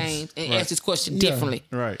mind games and ask this question differently.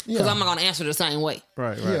 Right. Because I'm not going to answer the same way.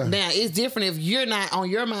 Right. Yeah. Now, it's different if you're not on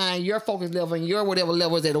your mind, your focus level, and your whatever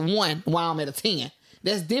level is at a 1 while I'm at a 10.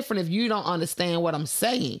 That's different if you don't understand what I'm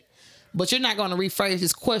saying. But you're not going to rephrase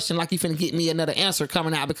this question like you finna get me another answer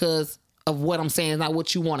coming out because of what I'm saying is not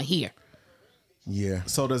what you want to hear. Yeah.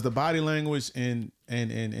 So does the body language and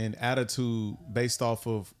attitude based off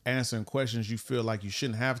of answering questions you feel like you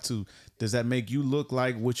shouldn't have to, does that make you look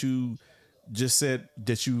like what you just said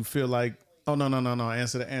that you feel like, oh, no,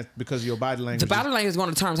 answer the answer because of your body language? The body language is going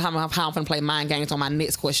to determine how I'm going to play mind games on my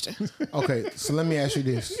next question. Okay, so let me ask you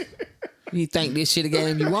this. You think this shit a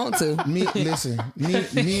game you want to.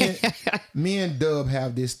 Me and Dub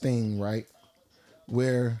have this thing, right?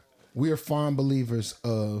 Where we are fond believers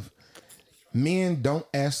of men don't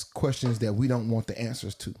ask questions that we don't want the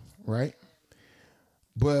answers to, right?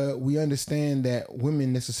 But we understand that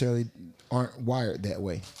women necessarily aren't wired that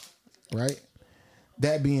way, right?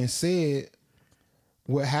 That being said,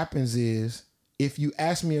 what happens is if you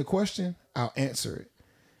ask me a question, I'll answer it.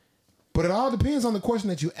 But it all depends on the question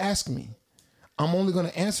that you ask me. I'm only going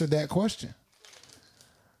to answer that question.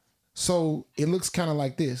 So it looks kind of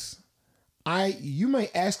like this. You may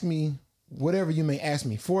ask me whatever you may ask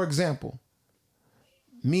me. For example,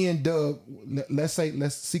 me and Dub, let's say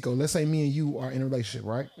me and you are in a relationship,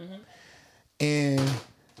 right? Mm-hmm. And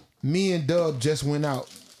me and Dub just went out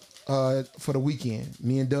for the weekend.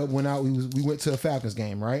 Me and Dub went out. We went to a Falcons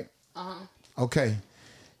game, right? Uh-huh. Okay.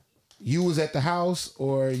 You was at the house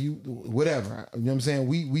or you whatever. You know what I'm saying?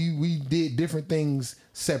 We did different things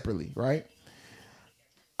separately, right?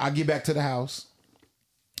 I get back to the house.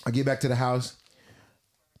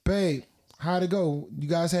 Babe, how'd it go? You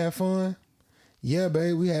guys have fun? Yeah,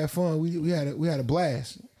 babe, we had fun. We had a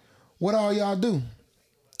blast. What all y'all do?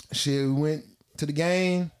 Shit, we went to the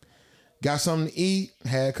game, got something to eat,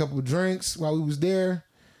 had a couple of drinks while we was there.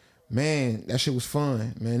 Man, that shit was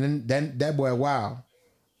fun, man. Then that boy, wow.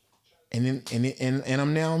 And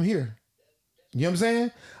I'm here. You know what I'm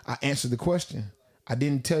saying? I answered the question. I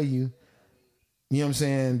didn't tell you. You know what I'm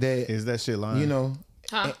saying? That is that shit lying? You know,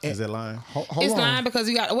 huh? Is that lying? It's lying because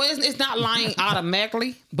you got. Well, it's not lying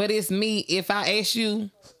automatically, but it's me. If I ask you.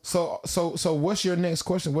 So what's your next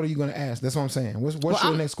question? What are you going to ask? That's what I'm saying. What's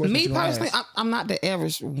your next question? Me personally, I'm not the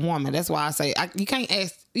average woman. That's why I say you can't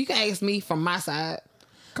ask. You can ask me from my side.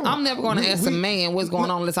 I'm never going to ask a man what's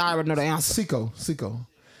going on unless I already know the answer. Sicko.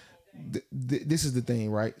 This is the thing,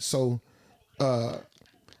 right? So,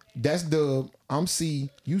 that's I'm C,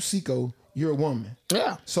 you Sicko, you're a woman.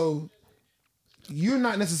 Yeah. So, you're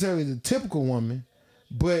not necessarily the typical woman,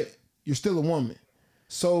 but you're still a woman.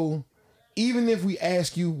 So, even if we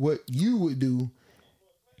ask you what you would do,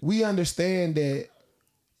 we understand that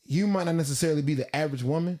you might not necessarily be the average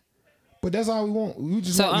woman. But that's all we want. We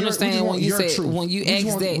just so want understand your, when you said truth. when you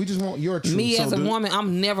ask that. We just want your truth. Me as a woman,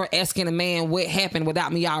 I'm never asking a man what happened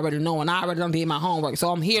without me already knowing. I already done did my homework.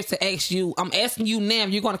 So I'm here to ask you. I'm asking you now.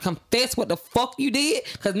 You're gonna confess what the fuck you did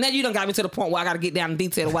because now you done got me to the point where I got to get down in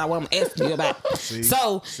detail about what I'm asking you about.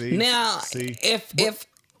 If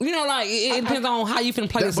you know, like it depends on how you finna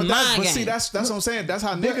play this mind game. But see, that's what I'm saying. That's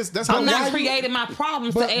how niggas. That's how I'm not creating my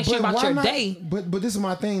problems to ask you about your day. But this is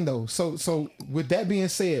my thing though. So with that being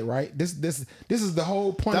said, right? This is the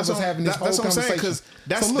whole point of us having this whole conversation. Because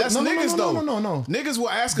that's niggas though. No. Niggas will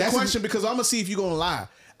ask a question because I'm gonna see if you're gonna lie.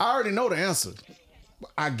 I already know the answer.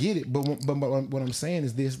 I get it, but what I'm saying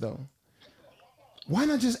is this though. Why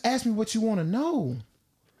not just ask me what you want to know?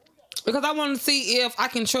 Because I want to see if I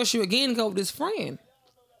can trust you again and go with this friend.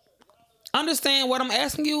 Understand what I'm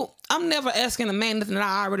asking you? I'm never asking a man nothing that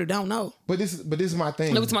I already don't know. But this is my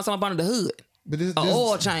thing. Look at myself under the hood. But this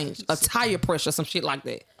oil change, a tire pressure, some shit like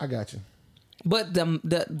that. I got you. But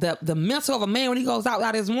the mental of a man when he goes out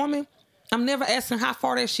without his woman, I'm never asking how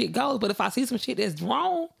far that shit goes. But if I see some shit that's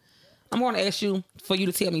wrong, I'm going to ask you for you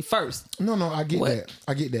to tell me first. No, I get that.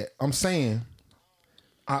 I get that. I'm saying,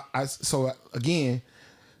 so again,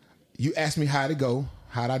 you asked me how to go.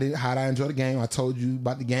 How'd I enjoy the game? I told you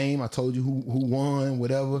about the game. I told you who won,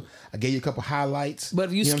 whatever. I gave you a couple highlights. But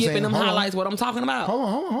if you skipping them highlights, what I'm talking about?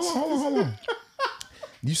 Hold on.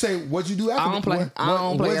 You say what you do after? I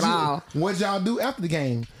don't play at all. What y'all do after the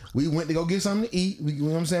game? We went to go get something to eat. You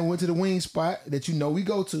know what I'm saying? Went to the wing spot that you know we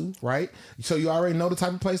go to, right? So you already know the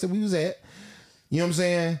type of place that we was at. You know what I'm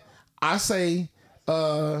saying? I say,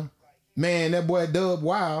 man, that boy Dub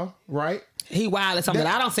wild, right? He wild is something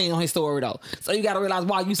that I don't see on his story though. So you got to realize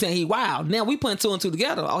why you saying he wild. Now we putting 2 and 2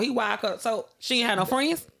 together. Oh, he wild. So she ain't had no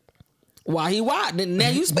friends. Why he wild? Then now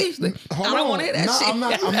you speechless. I don't want to hear that shit. I'm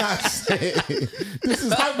not saying. This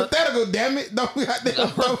is hypothetical. Damn it! Don't we have to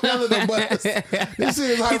throw me under the bus? This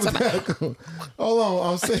is hypothetical. Hold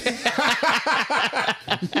on. I'm saying.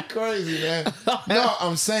 You crazy, man. No,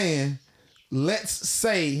 I'm saying. Let's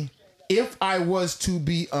say. If I was to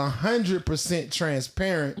be 100%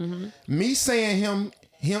 transparent, me saying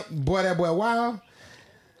him, boy, that boy wild,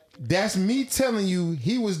 that's me telling you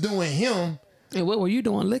he was doing him. And what were you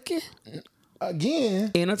doing? Looking?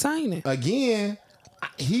 Again. Entertaining. Again,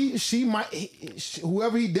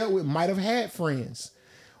 whoever he dealt with might have had friends.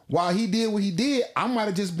 While he did what he did, I might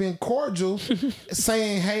have just been cordial,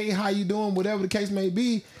 saying, hey, how you doing? Whatever the case may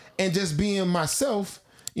be, and just being myself.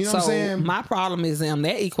 You know what I'm saying? My problem is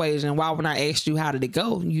that equation. Why when I asked you how did it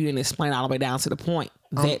go, you didn't explain all the way down to the point.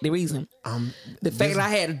 The reason. The fact that I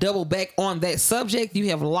had to double back on that subject, you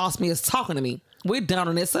have lost me as talking to me. We're done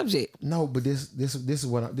on that subject. No, but this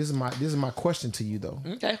is my question to you though.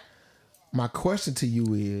 Okay. My question to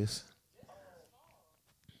you is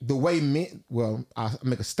the way men. Well, I'll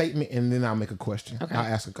make a statement and then I'll make a question. Okay. I'll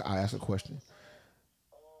ask a question.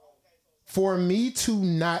 For me to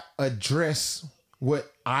not address what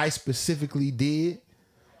I specifically did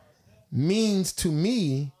means to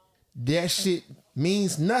me that shit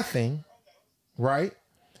means nothing, right?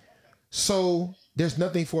 So there's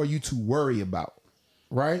nothing for you to worry about,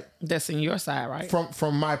 right? That's in your side, right?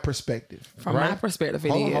 From my perspective. From right? my perspective, it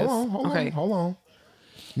is. Hold on.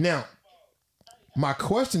 Now, my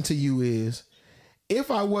question to you is,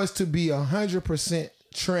 if I was to be 100%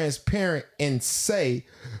 transparent and say,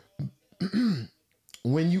 how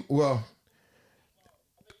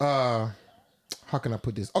can I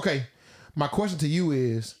put this? Okay, my question to you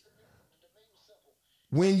is,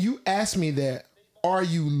 when you ask me that, are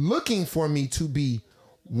you looking for me to be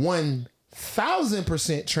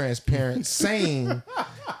 1,000% transparent, saying,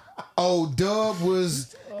 oh, Dub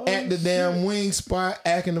was at the damn wing spot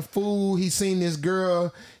acting a fool. He seen this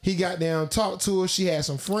girl. He got down, talked to her. She had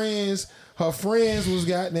some friends. Her friends was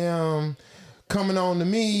goddamn coming on to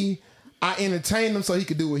me. I entertained him so he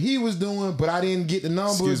could do what he was doing, but I didn't get the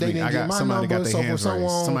numbers. They didn't get my numbers.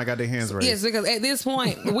 Somebody got their hands raised. Yes, because at this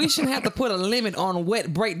point, we shouldn't have to put a limit on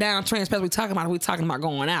what breakdown transparency we're talking about. We're talking about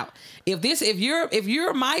going out. If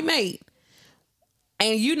you're my mate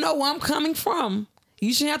and you know where I'm coming from,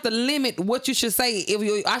 you shouldn't have to limit what you should say.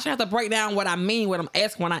 I shouldn't have to break down what I mean, what I'm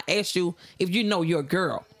asking when I ask you if you know your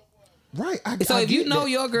girl. Right. So if you know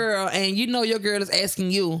your girl and you know your girl is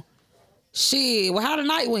asking you, shit, well, how the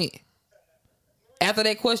night went? After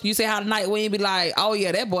that question, you say how the night went, you be like, oh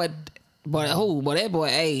yeah, that boy,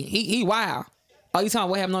 hey, he wild. Are you talking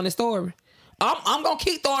about what happened on this story? I'm gonna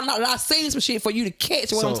keep throwing out. I seen some shit for you to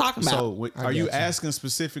catch what I'm talking about. So are you asking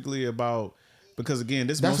specifically about? Because again,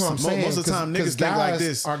 this that's most of the time niggas think like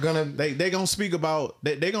this are gonna they gonna speak about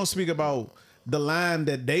they gonna speak about the line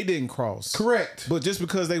that they didn't cross. Correct. But just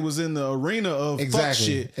because they was in the arena of fuck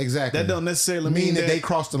shit, that don't necessarily mean that they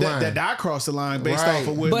crossed the line. That I crossed the line based off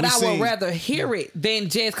of what but we I seen. would rather hear it than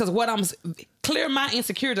just because what I'm clear my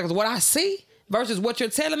insecurity because what I see versus what you're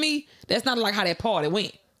telling me, that's not like how that party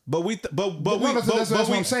went. That's what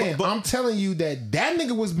I'm saying. I'm telling you that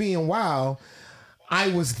nigga was being wild. I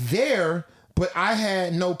was there, but I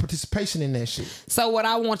had no participation in that shit. So what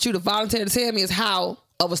I want you to volunteer to tell me is how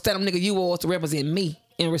of a stand-up nigga you was to represent me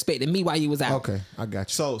and respecting me while you was out. Okay, I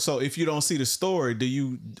got you. So if you don't see the story, do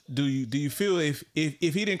you feel if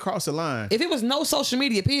he didn't cross the line? If it was no social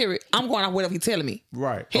media period, I'm going off whatever he's telling me.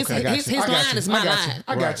 Right. His line is my line.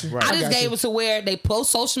 I got you. I just gave it to where they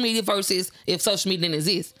post social media versus if social media didn't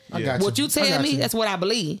exist. I got you. What you tell me, that's what I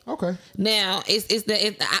believe. Okay. Now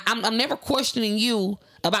I'm never questioning you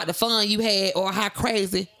about the fun you had or how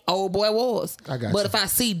crazy old boy was. I got you. But if I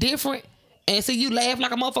see different and see you laugh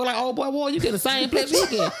like a motherfucker like old boy was, you get the same pleasure you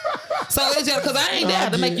get. So it's just because I ain't there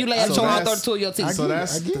to make you laugh so all 32 of your teeth. So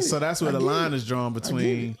that's where the line is drawn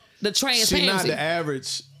between the transparency. She's not the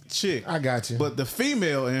average chick. I got you. But the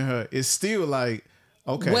female in her is still like,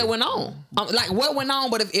 okay, what went on? What went on?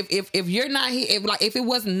 But if you're not here, if it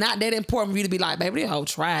was not that important for you to be like, baby, that hoe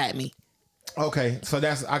tried me. Okay, so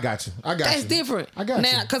I got you. That's different. I got you.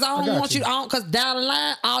 Now, because I don't want you. Because down the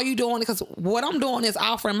line, all you doing, because what I'm doing is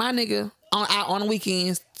offering my nigga out on the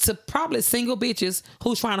weekends to probably single bitches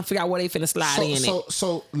who's trying to figure out where they finna slide in.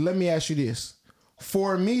 So let me ask you this: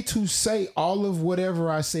 for me to say all of whatever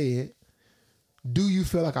I said, do you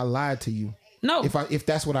feel like I lied to you? No. If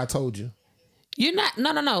that's what I told you, you're not.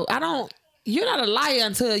 No. I don't. You're not a liar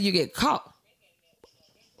until you get caught.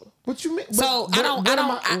 What you mean? So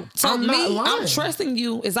I'm trusting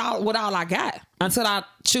you is all I got until I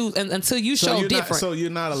choose and until you show different. So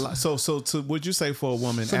you're not a so to would you say for a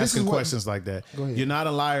woman asking questions like that? You're not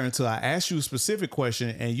a liar until I ask you a specific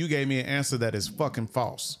question and you gave me an answer that is fucking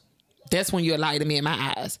false. That's when you're a liar to me in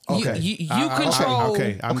my eyes. Okay, you control.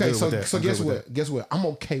 Okay, I'm good so with that. So guess what? Guess what? I'm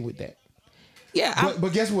okay with that. Yeah,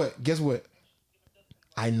 but guess what? Guess what?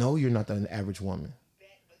 I know you're not the average woman,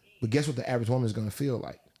 but guess what? The average woman is gonna feel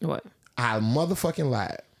like. What? I motherfucking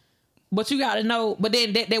lied. But you gotta know. But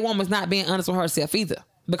then that woman's not being honest with herself either.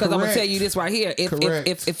 Because I'm gonna tell you this right here.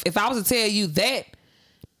 If I was to tell you that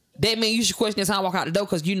means you should question this how I walk out the door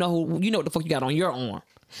because you know what the fuck you got on your arm.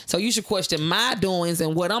 So you should question my doings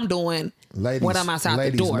and what I'm doing when I'm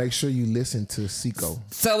outside the door. Make sure you listen to Seco.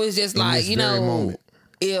 So it's just like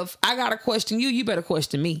if I gotta question you, you better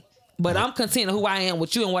question me. But I'm content of who I am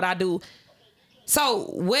with you and what I do. So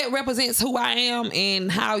what represents who I am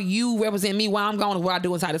and how you represent me while I'm going and what I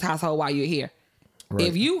do inside this household while you're here. Right.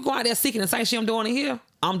 If you go out there seeking the same shit I'm doing in here,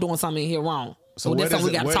 I'm doing something in here wrong. So that's something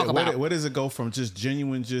we got to talk about. Where does it go from just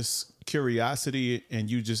genuine just curiosity and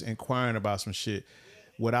you just inquiring about some shit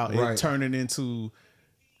without it turning into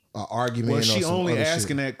an argument? Well, she only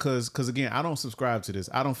asking that because again, I don't subscribe to this.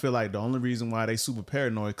 I don't feel like the only reason why they super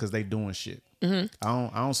paranoid because they doing shit.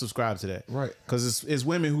 Mm-hmm. I don't subscribe to that. Right. Because it's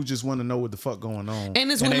women who just want to know what the fuck going on.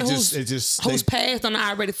 And it's women who's past and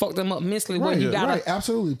already fucked them up mentally. Right, you gotta,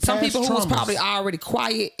 absolutely. Some people who was probably already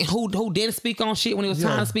quiet and who didn't speak on shit when it was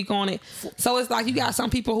time to speak on it. So it's like you got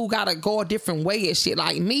some people who gotta go a different way at shit.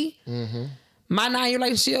 Like me, my 9-year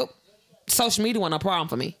relationship, social media wasn't a problem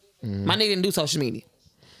for me. My nigga didn't do social media.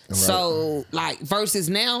 Right. So like versus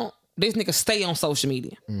now, this nigga stay on social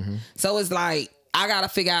media. So it's like I gotta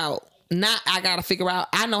figure out.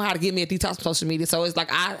 I know how to get me a detox from social media. So it's like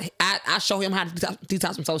I show him how to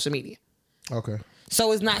detox from social media. Okay.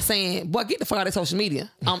 So it's not saying, boy, get the fuck out of social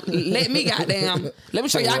media. Let me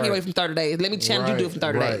show you I can get away from 30 days. Let me challenge you to do it from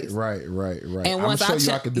 30 days. Right. And once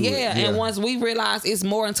I can do it. And once we realize it's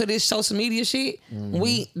more into this social media shit,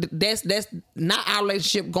 that's not our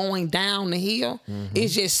relationship going down the hill.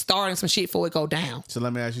 It's just starting some shit before it go down. So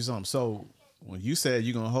let me ask you something. So when you said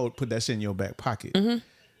you're gonna put that shit in your back pocket.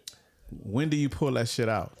 When do you pull that shit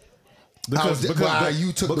out? Because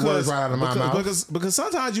you took the words right out of my mouth. Because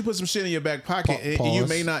sometimes you put some shit in your back pocket and you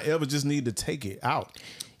may not ever just need to take it out.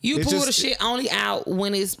 You pull the shit only out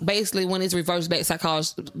when it's reverse back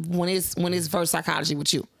psychology, when it's reverse psychology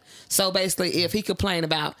with you. So basically, if he complain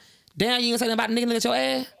about, damn, you ain't say nothing about nigga at your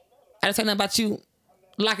ass. I didn't say nothing about you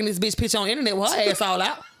liking this bitch picture on the internet with her ass all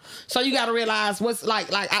out. So you got to realize what's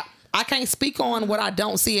I can't speak on what I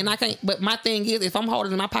don't see, and I can't. But my thing is, if I'm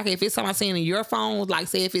holding it in my pocket, if it's something I'm seeing in your phone, like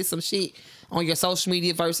say if it's some shit on your social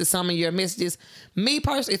media versus some of your messages, me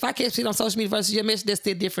personally, if I catch shit on social media versus your message, that's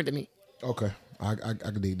still different to me. Okay, I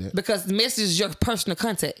can dig that because the message is your personal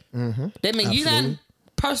contact. That means you done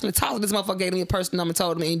personally talked to this motherfucker, gave me a personal number,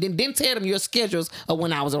 told me, and then didn't tell them your schedules of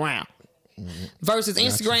when I was around. Versus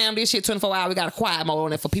Instagram, this shit 24 hours, we got a quiet mode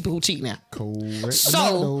on it for people who cheat now. Correct.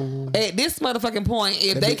 So at this motherfucking point,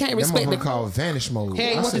 if they can't respect the called vanish mode.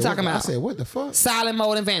 Hey, what you talking about? I said, what the fuck? Silent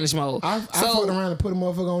mode and vanish mode. I fucked around and put a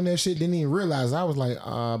motherfucker on that shit, didn't even realize. I was like,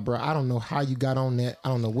 bro, I don't know how you got on that. I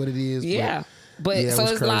don't know what it is. Yeah. But so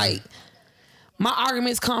it's crazy. Like, my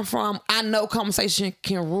arguments come from, I know conversation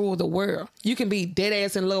can rule the world. You can be dead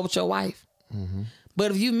ass in love with your wife. But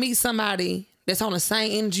if you meet somebody that's on the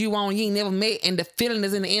same energy you ain't never met, and the feeling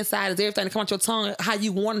is in the inside, is everything that come out your tongue, how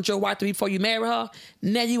you wanted your wife to be before you marry her,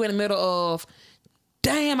 now you in the middle of,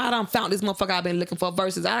 damn, I done found this motherfucker I've been looking for,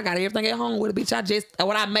 versus I got everything at home with a bitch.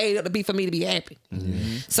 What I made up to be for me to be happy.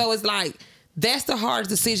 So it's like, that's the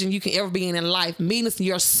hardest decision you can ever be in life, meeting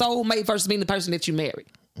your soulmate versus being the person that you married.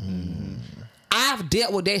 I've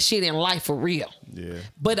dealt with that shit in life for real. Yeah.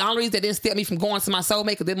 But the only reason that didn't stop me from going to my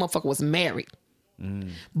soulmate because that motherfucker was married.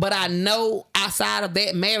 But I know outside of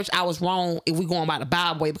that marriage, I was wrong if we going by the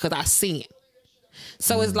Bible way because I seen it.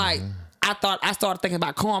 So it's like, I started thinking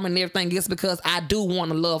about karma and everything else because I do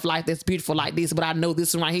want a love life that's beautiful like this, but I know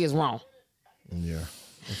this one right here is wrong. Yeah,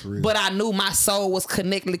 that's real. But I knew my soul was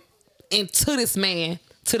connected into this man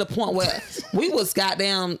to the point where we was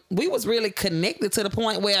really connected to the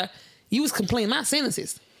point where you was completing my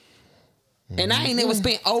sentences. And I ain't never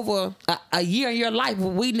spent over a year in your life.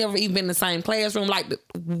 We never even been in the same classroom. Like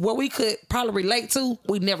what we could probably relate to,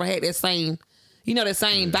 we never had that same, that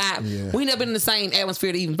same vibe. Yeah. We never been in the same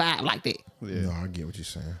atmosphere to even vibe like that. Yeah. No, I get what you're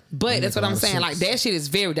saying. But that's what I'm saying. Like that shit is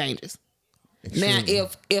very dangerous. Extremely. Now,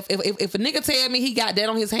 if a nigga tell me he got that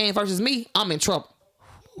on his hand versus me, I'm in trouble.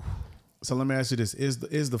 So let me ask you this: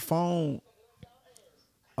 Is the phone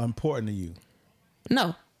important to you?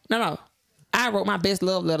 No. No. I wrote my best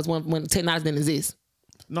love letters when technology didn't exist.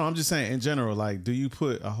 No, I'm just saying in general, like, do you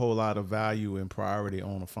put a whole lot of value and priority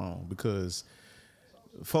on a phone? Because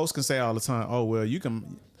folks can say all the time, oh, well,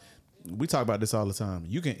 we talk about this all the time.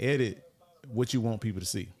 You can edit what you want people to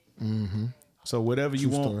see. Mm-hmm. So whatever you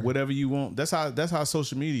want, that's how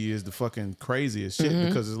social media is the fucking craziest shit,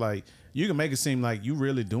 because it's like, you can make it seem like you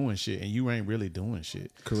really doing shit and you ain't really doing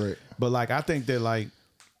shit. Correct. But like, I think that like,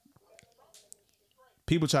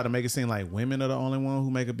 people try to make it seem like women are the only one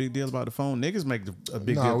who make a big deal about the phone. Niggas make a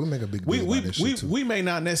big deal. No, we make a big deal about that shit too. We may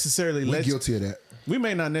not necessarily guilty of that. We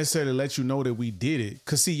may not necessarily let you know that we did it.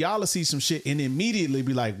 Cause see, y'all will see some shit and immediately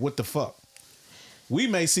be like, what the fuck? We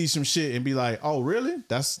may see some shit and be like, oh really?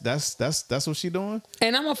 That's what she doing?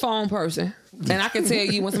 And I'm a phone person. And I can tell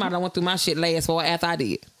you when somebody went through my shit last or after I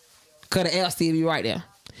did. Cause the L still be right there.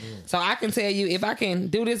 So I can tell you, if I can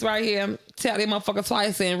do this right here, tell them motherfucker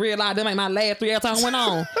twice and realize them ain't my last 3 every time I went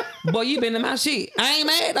on. Boy, you been in my shit. I ain't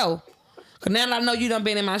mad though. Cause now that I know you done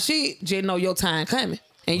been in my shit, just know your time coming.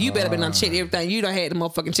 And you better been done check everything. You done had the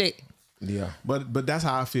motherfucking check. Yeah. But that's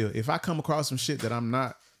how I feel. If I come across some shit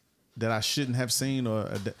that that I shouldn't have seen, or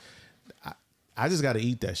I just gotta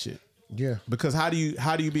eat that shit. Yeah. Because how do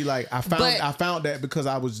you be like, I found that because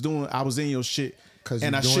I was in your shit. Because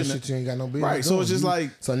you're doing shit you ain't got no business. Right, so it's just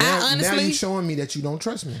like... So now you're showing me that you don't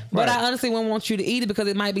trust me. But I honestly wouldn't want you to eat it because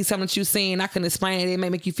it might be something that you seen. I can explain it. It may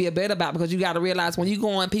make you feel better about it, because you got to realize when you go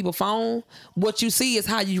on people's phone, what you see is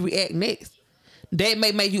how you react next. That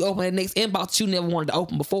may make you open the next inbox you never wanted to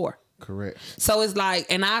open before. Correct. So it's like...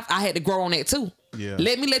 And I had to grow on that too. Yeah.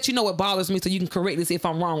 Let me let you know what bothers me so you can correct this if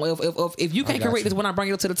I'm wrong. If you can't correct this when I bring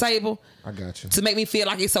it to the table... I got you. To make me feel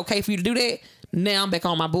like it's okay for you to do that, now I'm back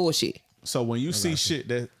on my bullshit. So when you see shit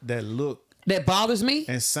that look... That bothers me?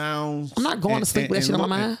 And sounds... I'm not going to sleep with that shit on my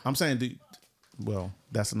mind. I'm saying... Well,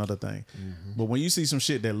 that's another thing. Mm-hmm. But when you see some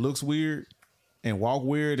shit that looks weird and walk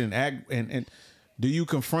weird and act... and do you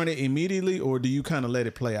confront it immediately, or do you kind of let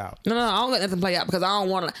it play out? No, I don't let nothing play out because I don't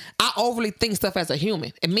want to... I overly think stuff as a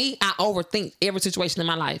human. And me, I overthink every situation in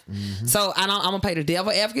my life. Mm-hmm. So I'm going to pay the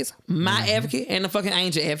devil advocates, my advocate, and the fucking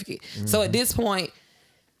angel advocate. Mm-hmm. So at this point...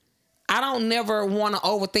 I don't never want to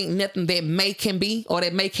overthink nothing that can be or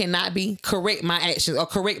that cannot be. Correct my actions or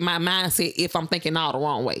correct my mindset if I'm thinking all the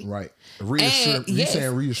wrong way. Right. Reassure. You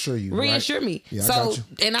saying reassure you. Reassure right? me. Yeah, so,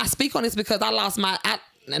 and I speak on this because I lost my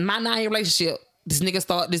 9-year relationship. This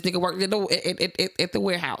nigga worked at the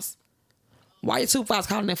warehouse. Why your supervisor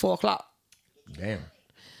calling at 4:00? Damn.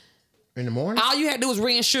 In the morning? All you had to do was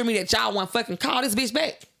reassure me that y'all want fucking call this bitch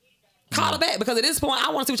back. Call her back, because at this point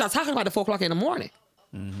I want to see what y'all talking about at 4:00 in the morning.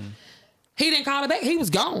 Mm-hmm. He didn't call her back. He was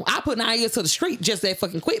gone. I put 9 years to the street just that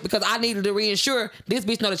fucking quick because I needed to reassure this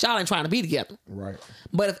bitch know that y'all ain't trying to be together. Right.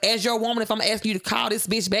 But if, as your woman, if I'm asking you to call this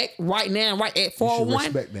bitch back right now, right at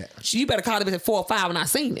 4:01, you better call the bitch at 4:05 when I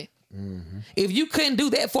seen it. Mm-hmm. If you couldn't do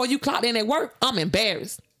that before you clocked in at work, I'm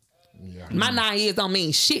embarrassed. Yeah. My 9 years don't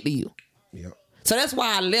mean shit to you. Yep. So that's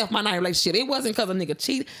why I left my 9 relationship. It wasn't because a nigga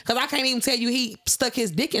cheated. Because I can't even tell you he stuck his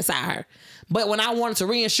dick inside her. But when I wanted to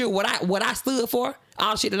reassure what I stood for,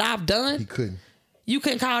 all shit that I've done, he couldn't. You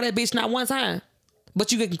couldn't call that bitch not one time.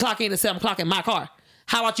 But you can clock in at 7:00 in my car.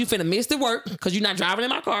 How about you finna miss the work because you're not driving in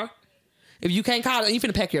my car? If you can't call it, you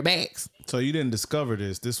finna pack your bags. So you didn't discover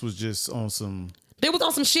this. This was just on some... It was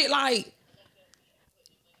on some shit like...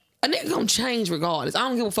 A nigga gonna change regardless. I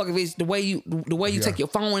don't give a fuck if it's the way you take your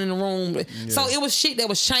phone in the room. Yeah. So it was shit that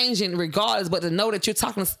was changing regardless. But to know that you're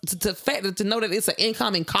talking to the fact that to know that it's an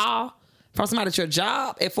incoming call from somebody at your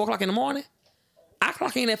job at 4:00 in the morning. I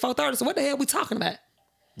clock in at 4:30. So what the hell we talking about?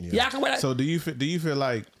 Yeah. Y'all can wait. So do you feel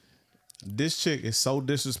like this chick is so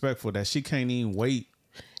disrespectful that she can't even wait?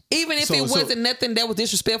 Even if it wasn't nothing that was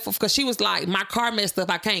disrespectful, because she was like, my car messed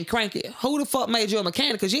up, I can't crank it. Who the fuck made you a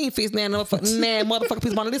mechanic? Because you ain't fixing that motherfucking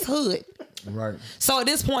piece of this hood. Right. So at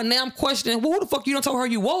this point, now I'm questioning, well, who the fuck you done told her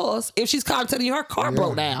you was if she's calling telling you her car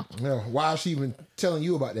broke down? Yeah. Why is she even telling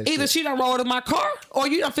you about that Either shit? She done rolled in my car, or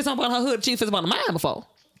you done fix something on her hood she ain't fix on mine before.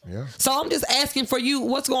 Yeah. So I'm just asking for you,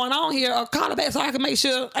 what's going on here? Or call her back so I can make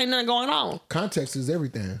sure ain't nothing going on. Context is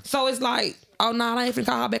everything. So it's like, oh no, I ain't finna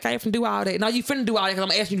call her back. I ain't finna do all that. No, you finna do all that because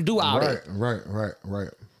I'm asking you to do all that. Right.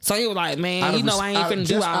 So he was like, man, I ain't finna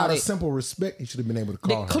do all that. Out of simple respect, you should have been able to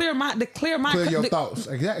call her. Clear your thoughts.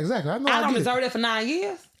 Exactly. I don't deserve that for 9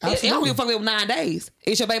 years. It don't give a fuck with 9 days.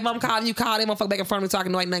 It's your baby mom calling you, call that motherfucker back in front of me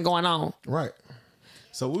talking, no ain't nothing going on. Right.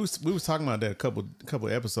 So we was talking about that a couple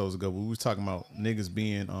episodes ago. We was talking about niggas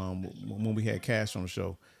being when we had Cash on the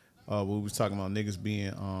show. We was talking about niggas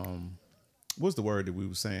being what's the word that we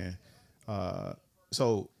was saying?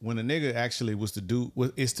 So when a nigga actually is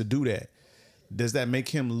to do that, does that make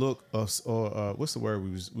him look or what's the word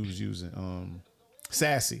we was using?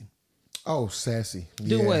 Sassy. Oh, sassy.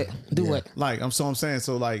 Do what? Do what? Like I'm saying.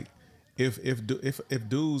 So like, if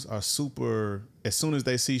dudes are super, as soon as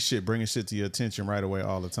they see shit, bringing shit to your attention right away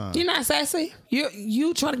all the time. You're not sassy.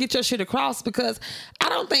 You trying to get your shit across, because I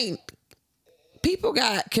don't think people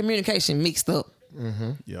got communication mixed up.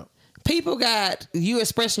 Mm-hmm. Yep. People got you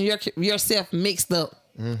expressing yourself mixed up.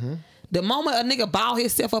 Mm-hmm. The moment a nigga ball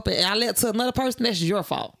himself up and outlet to another person, that's your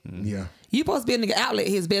fault. Mm-hmm. Yeah. You supposed to be a nigga outlet,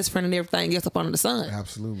 his best friend and everything else up under the sun.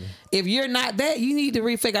 Absolutely. If you're not that, you need to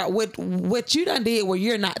refigure out what you done did where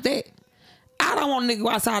you're not that. I don't want a nigga go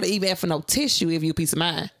outside to even for no tissue if you a piece of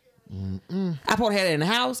mind. Mm-mm. I supposed to have it in the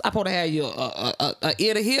house. I supposed to have you a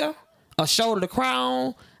ear to hear, a shoulder to cry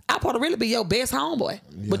on. I supposed to really be your best homeboy.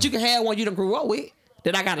 Yeah. But you can have one you done grew up with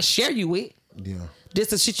that I got to share you with. Yeah.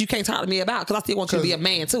 This the shit you can't talk to me about, because I still want you to be a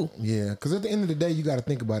man too. Yeah, because at the end of the day, you got to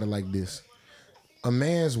think about it like this. A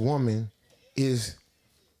man's woman is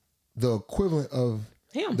the equivalent of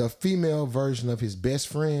him, the female version of his best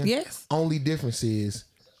friend. Yes. Only difference is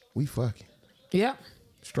we fucking. Yep.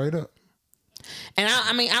 Straight up. And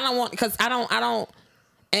I mean, I don't want, because I don't,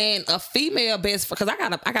 and a female best friend,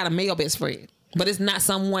 because I got a male best friend, but it's not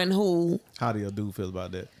someone who. How do your dude feel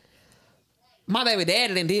about that? My baby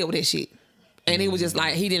daddy didn't deal with that shit. And it was just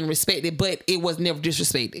like, he didn't respect it, but it was never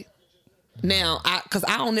disrespected. Now, because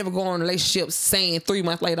I don't never go on relationships saying 3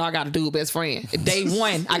 months later, I got a dude best friend. Day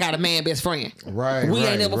one, I got a man best friend. Right. We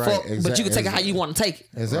ain't never fuck, but you can take it how you want to take it.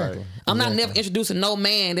 Exactly. Right. I'm not never introducing no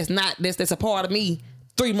man that's a part of me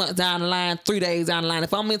 3 months down the line, 3 days down the line.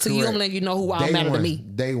 If I'm into you, I'm letting you know who all matter to me.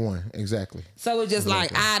 Day one, exactly. So it's just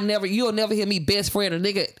like, you'll never hear me best friend a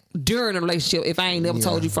nigga during a relationship if I ain't never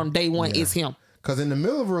told you from day one it's him. Because in the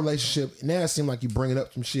middle of a relationship, now it seems like you bringing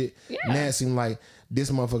up some shit. Yeah. Now it seems like this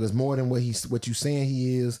motherfucker's more than what you saying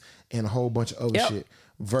he is, and a whole bunch of other shit.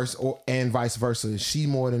 And vice versa. She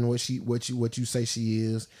more than what you say she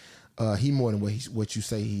is. He more than what you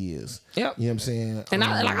say he is. Yep. You know what I'm saying? And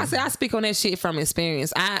like I said, I speak on that shit from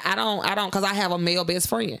experience. I don't, because I have a male best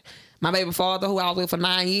friend. My baby father, who I was with for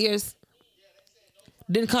 9 years,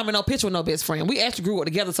 didn't come in no picture with no best friend. We actually grew up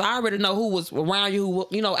together, so I already know who was around you.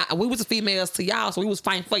 We was the females to y'all, so we was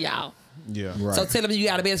fighting for y'all. Yeah. Right. So telling me you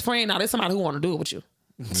got a best friend, now there's somebody who want to do it with you.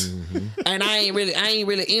 Mm-hmm. And I ain't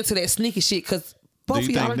really into that sneaky shit, because both of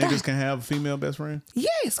y'all. Do you think niggas can have a female best friend?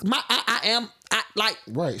 Yes, I am.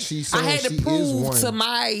 Right. She's I had to prove to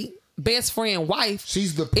my best friend wife.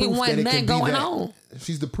 She's the proof it wasn't nothing going on.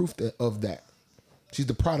 She's the proof of that. She's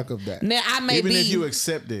the product of that. Now I may even be, if you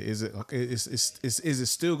accept it, is it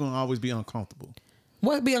still gonna always be uncomfortable?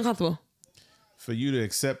 What be uncomfortable? For you to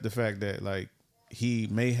accept the fact that like he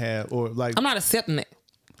may have, or like, I'm not accepting it.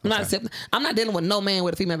 I'm not dealing with no man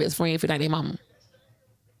with a female best friend if it ain't their mama.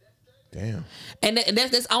 Damn. And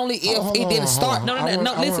that's only if it didn't start. No.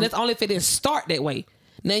 Listen, that's only if it didn't start that way.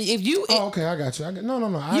 Now, if you, okay, I got you. No.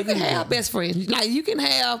 You can have best friends. Like you can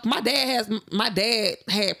have. My dad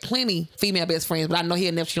had plenty female best friends, but I know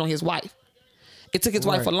he'll never cheat on his wife. It took his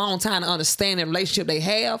wife a long time to understand the relationship they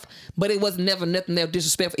have, but it was never nothing that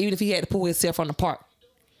disrespectful. Even if he had to pull himself from the park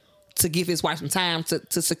to give his wife some time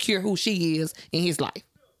to secure who she is in his life.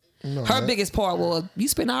 No, her biggest part was, you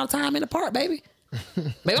spend all the time in the park, baby.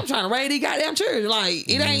 Baby, I'm trying to raise these goddamn children. Like,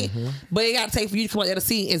 it ain't, but it got to take for you to come out there to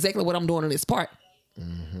see exactly what I'm doing in this part.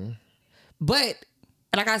 Mm-hmm. But,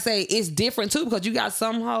 like I say, it's different too, because you got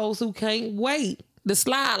some hoes who can't wait to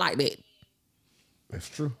slide like that. That's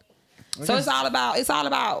true. So it's all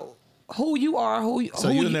about who you are, So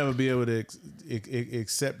you'll never be able to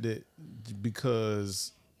accept it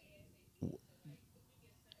because.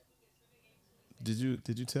 Did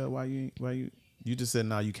you tell why you just said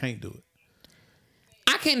no, you can't do it?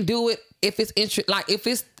 I can do it if it's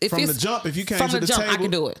from the jump. If you came from to the jump, table, I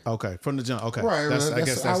can do it. Okay, from the jump. Okay, right. I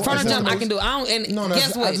guess that's from the jump. I can do it.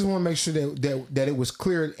 Guess what? I just want to make sure that it was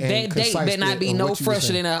clear and that date better not be no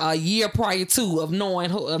fresher than a year prior to of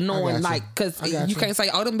knowing like, because you can't say,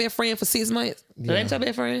 oh, them been friends for 6 months. That ain't your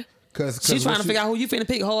best friend. Because she's trying to figure out who you finna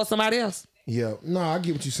pick, her or somebody else. Yeah, no, I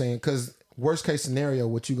get what you're saying. Because worst case scenario,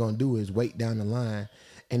 what you gonna do is wait down the line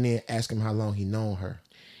and then ask him how long he known her.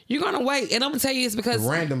 You're gonna wait, and I'm gonna tell you it's because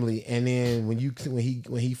randomly, and then when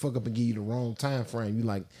he fuck up and give you the wrong time frame, you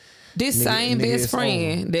like this same best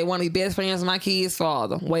friend that one of the best friends of my kid's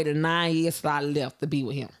father waited 9 years till I left to be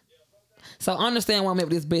with him. So understand why I'm at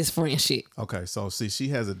this best friend shit. Okay, so see, she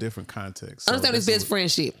has a different context. So understand this best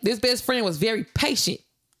friend shit. This best friend was very patient.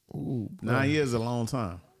 Ooh, 9 years is a long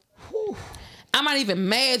time. Whew. I'm not even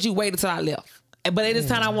mad you waited till I left. But at this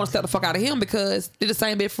time, I want to step the fuck out of him because they're the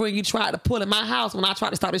same best friend you tried to pull in my house when I tried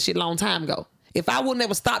to start this shit a long time ago. If I would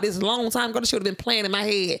never stop this a long time ago, this should have been playing in my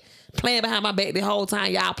head, playing behind my back the whole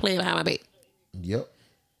time. Y'all playing behind my back. Yep.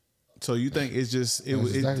 So you think it's just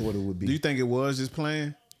That's exactly what it would be. Do you think it was just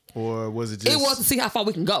playing, or was it just? It was to see how far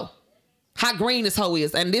we can go, how green this hoe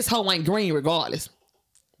is, and this hoe ain't green regardless.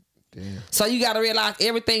 Damn. So you got to realize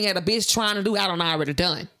everything that a bitch trying to do, I done already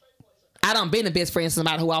done. I done been a best friend to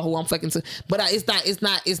somebody who I'm fucking to, but it's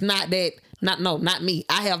not that. Not me.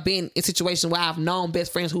 I have been in situations where I've known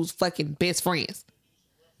best friends who's fucking best friends.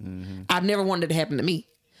 Mm-hmm. I've never wanted it to happen to me.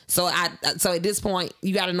 So at this point,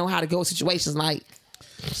 you got to know how to go in situations like.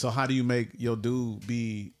 So how do you make your dude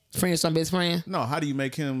be friends from best friend? No, how do you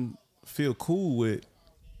make him feel cool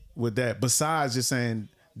with that? Besides just saying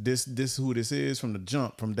this who this is from the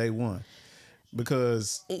jump, from day one,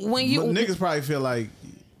 because when niggas probably feel like.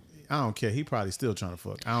 I don't care. He probably still trying to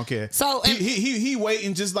fuck. I don't care. So he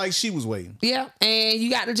waiting just like she was waiting. Yeah, and you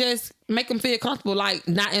got to just make him feel comfortable, like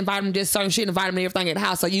not invite him to certain shit, invite him to everything at the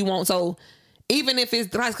house. So you won't. So even if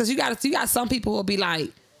it's nice, because you got some people who'll be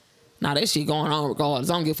like, "Nah, that shit going on regardless.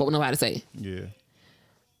 I don't give a fuck what nobody say." Yeah.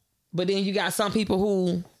 But then you got some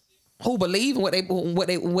people who believe in what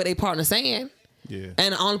they partner saying. Yeah.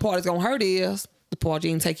 And the only part that's gonna hurt is the part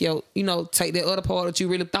you didn't take take that other part that you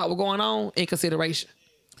really thought was going on in consideration.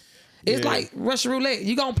 It's like Russian roulette.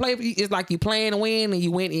 You gonna play. It's like you playing to win, and you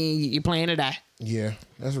win, and you playing to die. Yeah,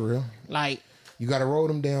 that's real. Like you got to roll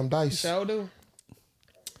them damn dice. Sure do.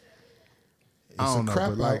 I don't know,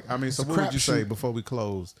 but like I mean, so what would you say before we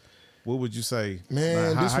close? What would you say,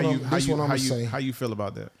 man? Like, this one I'm gonna say. How you feel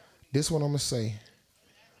about that? This one I'm gonna say.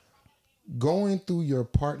 Going through your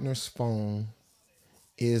partner's phone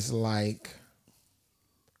is like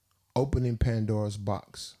opening Pandora's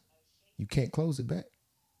box. You can't close it back.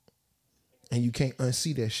 And you can't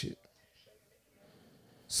unsee that shit.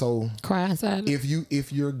 So cry inside.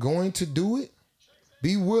 If you're going to do it,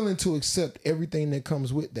 be willing to accept everything that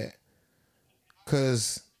comes with that.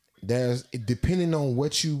 Cause depending on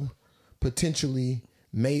what you potentially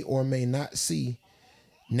may or may not see,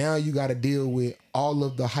 now you got to deal with all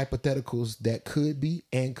of the hypotheticals that could be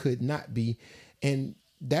and could not be. And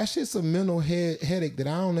that's just a mental headache that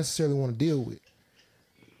I don't necessarily want to deal with.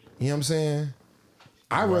 You know what I'm saying?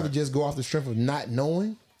 I'd rather just go off the strength of not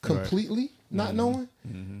knowing, completely not knowing,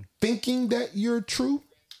 thinking that you're true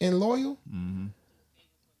and loyal,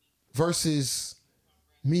 versus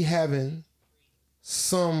me having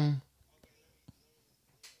some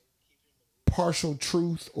partial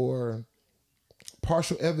truth or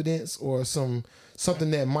partial evidence or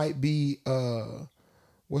something that might be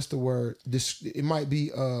what's the word? It might be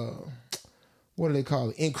what do they call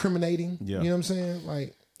it? Incriminating. Yeah. You know what I'm saying?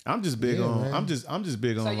 Like. I'm just big on. Man. I'm just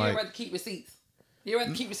big on. So like. You rather keep receipts? You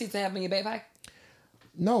rather keep receipts and have them in your back pocket?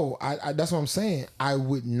 No, I. That's what I'm saying. I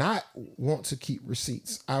would not want to keep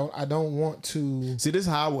receipts. I don't want to. See, this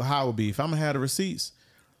is how it would be. If I'm gonna have the receipts,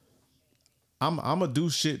 I'm gonna do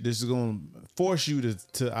shit that's gonna force you to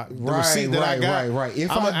the receipt that I got. Right. If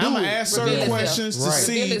I'm gonna ask certain questions to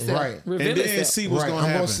see, and then see what's gonna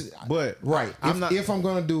happen. But if I'm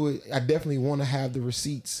gonna do it, I definitely want to have the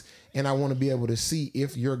receipts. And I want to be able to see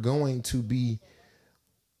if you're going to be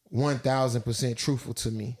 1,000% truthful to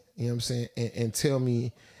me. You know what I'm saying? And tell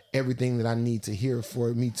me everything that I need to hear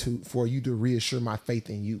for you to reassure my faith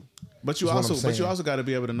in you. But you also got to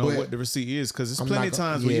be able to know what the receipt is, because there's plenty of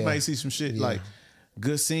times where you might see some shit like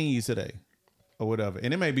good seeing you today or whatever,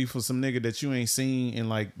 and it may be for some nigga that you ain't seen in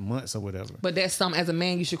like months or whatever. But that's something as a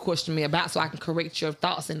man you should question me about, so I can correct your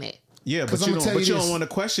thoughts in that. Yeah, but you don't want to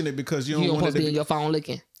question it because you don't want to be in your phone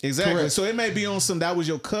looking. Exactly. Correct. So it may be on some that was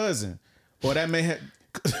your cousin, or that may have.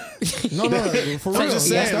 no, for real. I'm just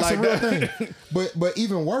saying, that's like a real thing. But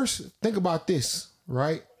even worse, think about this,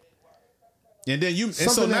 right? And then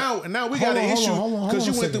so now we got an issue because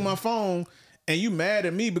you went through my phone. And you mad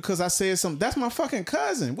at me because I said something. That's my fucking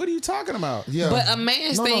cousin. What are you talking about? Yeah. But a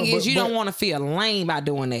man's thing is you don't want to feel lame by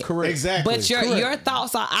doing that. Correct. Exactly. But your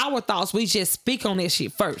thoughts are our thoughts. We just speak on this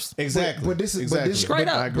shit first. Exactly. But this is straight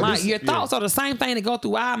up. Like your thoughts are the same thing that go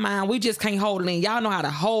through our mind. We just can't hold it in. Y'all know how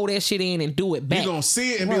to hold that shit in and do it back. You gonna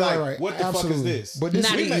see it and be like, what the fuck is this? But this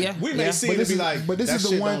we may see it and be like, but this is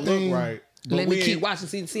the one thing. Right. Let me keep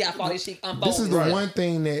watching, see how far this shit unfolds. This is the one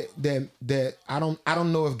thing that I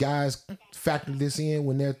don't know if guys factor this in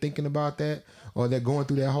when they're thinking about that or they're going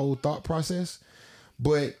through that whole thought process.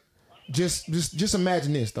 But just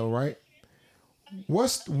imagine this though, right?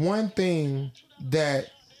 What's one thing that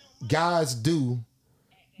guys do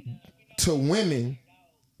to women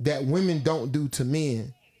that women don't do to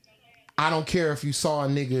men? I don't care if you saw a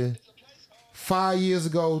nigga 5 years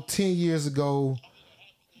ago, 10 years ago,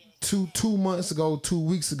 2 months ago, 2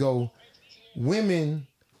 weeks ago. Women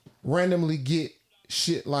randomly get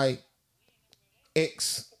shit like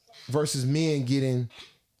X versus men getting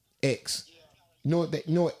X. You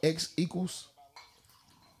know what X equals?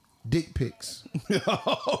 Dick pics.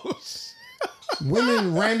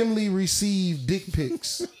 Women randomly receive dick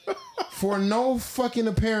pics for no fucking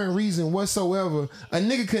apparent reason whatsoever. A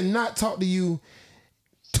nigga could not talk to you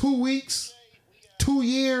 2 weeks, 2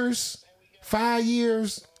 years, 5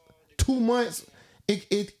 years, 2 months.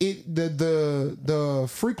 The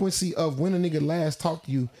frequency of when a nigga last talked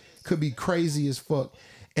to you could be crazy as fuck,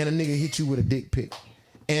 and a nigga hit you with a dick pic,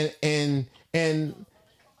 and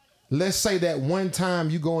let's say that one time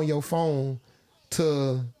you go on your phone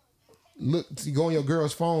to go on your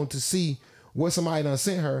girl's phone to see what somebody done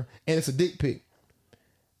sent her, and it's a dick pic.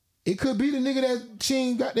 It could be the nigga that she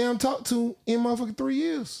ain't goddamn talked to in motherfucking 3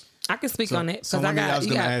 years. I can speak on that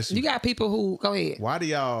because you got people who go ahead. Why do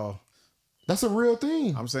y'all? That's a real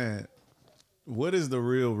thing. I'm saying, what is the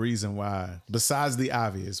real reason why? Besides the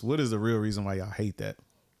obvious, what is the real reason why y'all hate that?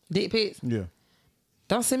 Dick pics? Yeah.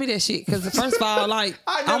 Don't send me that shit because first of all, like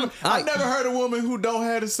I never heard a woman who don't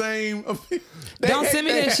have the same. Don't send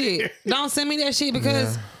me that shit. Don't send me that shit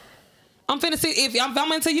because I'm finna see if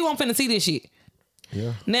I'm into you. I'm finna see this shit.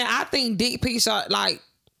 Yeah. Now I think dick pics are like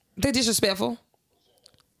they're disrespectful.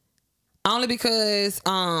 Only because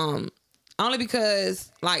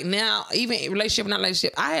like now even relationship or not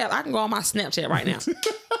relationship, I can go on my Snapchat right now.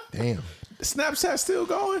 Damn. Snapchat still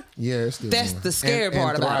going? Yeah, it's still That's going. the scary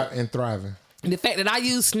part about it. And thriving. The fact that I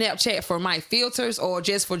use Snapchat for my filters or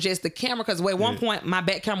just for the camera, because at one point my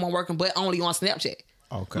back camera wasn't working, but only on Snapchat.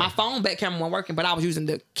 Okay. My phone back camera wasn't working, but I was using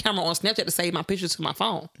the camera on Snapchat to save my pictures to my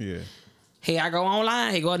phone. Yeah. Hey, I go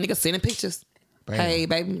online. Hey, go a nigga sending pictures. Bam. Hey,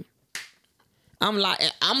 baby. I'm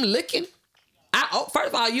looking. First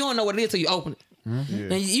of all, you don't know what it is till you open it.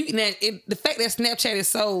 Mm-hmm. Yeah. The fact that Snapchat is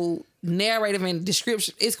so narrative and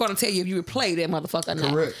description, it's going to tell you if you replayed that motherfucker or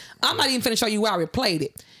not. Correct. I'm not even finna show you where I replayed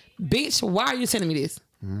it. Bitch, why are you sending me this?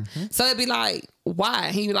 Mm-hmm. So it'd be like,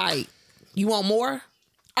 why? He be like, you want more?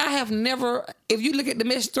 I have never, if you look at the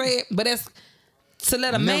message thread, but that's to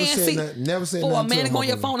let a man see. Never said for a man to go on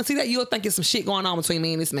your phone and see that, you'll think it's some shit going on between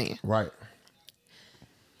me and this man. Right.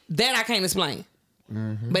 That I can't explain.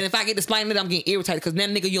 Mm-hmm. But if I get to explain it, I'm getting irritated because now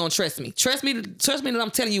nigga, you don't trust me. Trust me that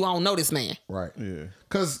I'm telling you I don't know this man. Right. Yeah.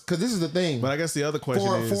 Because this is the thing. But I guess the other question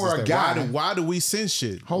is a guy, why do we send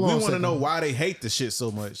shit? We want to know why they hate the shit so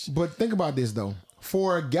much. But think about this though.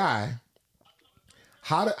 For a guy,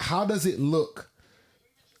 how does it look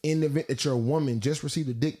in the event that your woman just received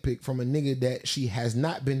a dick pic from a nigga that she has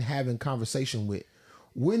not been having conversation with?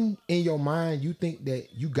 Wouldn't in your mind you think that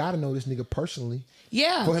you gotta know this nigga personally?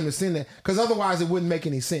 Yeah. For him to send that, because otherwise it wouldn't make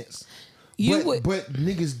any sense. But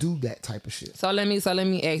niggas do that type of shit. So let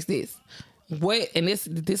me ask this. What, and this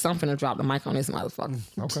I'm finna drop the mic on this motherfucker.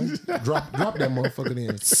 Okay. drop that motherfucker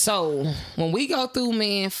in. So when we go through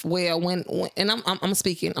men, when and I'm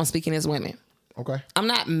speaking as women. Okay. I'm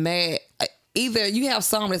not mad. Either you have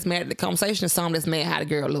some that's mad at the conversation or some that's mad how the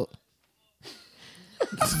girl look.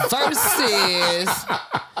 Versus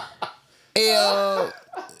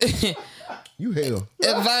if you hell.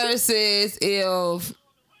 Versus if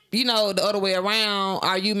you know the other way around,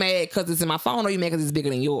 are you mad because it's in my phone or are you mad because it's bigger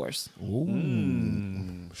than yours?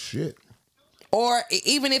 Ooh, shit. Or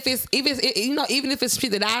even if it's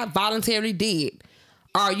shit that I voluntarily did,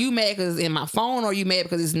 are you mad because it's in my phone or are you mad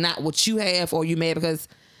because it's not what you have or are you mad because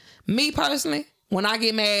me personally, when I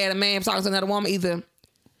get mad at a man talking to another woman, either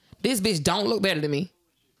this bitch don't look better than me,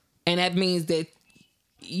 and that means that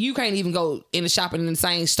you can't even go in the shopping in the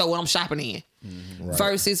same store I'm shopping in. Mm-hmm. Right.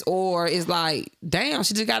 Versus, or it's like, damn,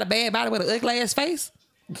 she just got a bad body with an ugly ass face.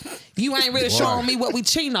 You ain't really showing me what we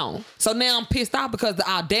cheating on. So now I'm pissed off because the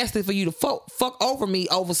audacity for you to fuck over me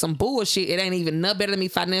over some bullshit. It ain't even nothing better than me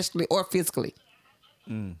financially or physically.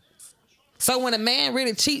 Mm. So when a man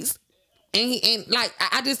really cheats, and like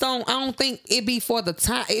I don't think it be for the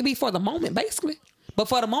time. It be for the moment, basically. But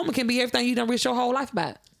for the moment can be everything you done risk your whole life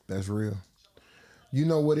about. That's real. You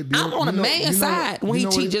know what it be? I'm on a man's side when he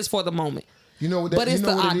cheat just for the moment. You know what that, but it's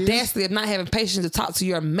the audacity it of not having patience to talk to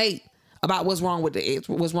your mate about what's wrong with it at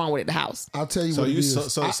the house. I'll tell you what it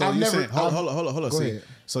is. So you're saying, hold on. Go ahead.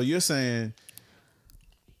 So you're saying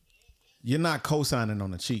you're not co-signing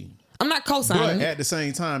on the cheating. I'm not co-signing. But at the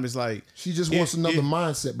same time, it's like she just wants another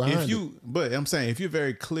mindset behind it. But I'm saying if you're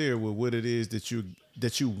very clear with what it is that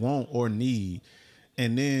you want or need,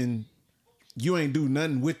 and then you ain't do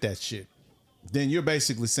nothing with that shit, then you're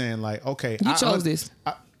basically saying like, okay, you chose this.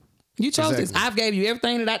 You chose this. I've gave you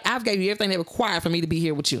everything that required for me to be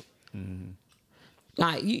here with you. Mm-hmm.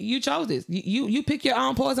 Like you chose this. You pick your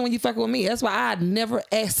own poison when you fucking with me. That's why I never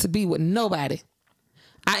asked to be with nobody.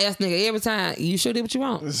 I ask nigga every time, you sure did what you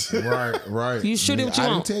want? Right. You sure did what you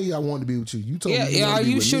want? I didn't tell you I wanted to be with you. You told me you Yeah, wanted are to be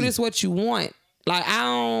you with sure me. this what you want? Like,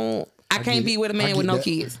 I can't be with a man with no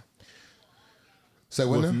kids. Say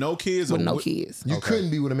what with now? no kids? With or no with, kids. You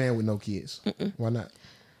couldn't be with a man with no kids. Why not?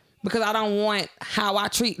 Because I don't want how I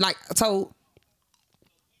treat, like, so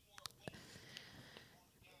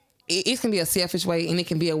it can be a selfish way, and it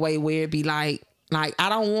can be a way where it be like I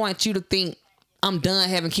don't want you to think I'm done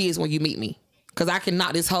having kids when you meet me, because I can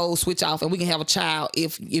knock this whole switch off and we can have a child.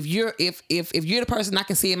 If you're the person I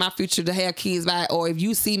can see in my future to have kids by, or if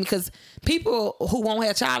you see me, because people who won't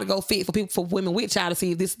have a child to go fit for women with child to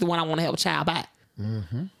see if this is the one I want to have a child by.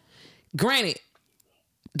 Mm-hmm. Granted,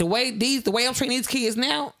 the way I'm treating these kids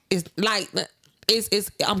now is like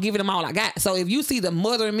I'm giving them all I got. So if you see the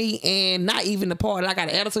mother in me and not even the part that I got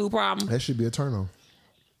an attitude problem, That should be a turn on.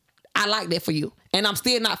 I like that for you. And I'm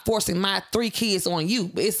still not forcing my 3 kids on you.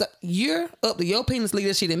 But you're up to your penis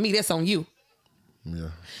leader shit and me. That's on you. Yeah.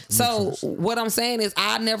 So what I'm saying is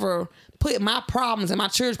I never put my problems and my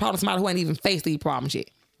children's problems to somebody who ain't even faced these problems yet.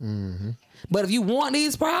 Mm-hmm. But if you want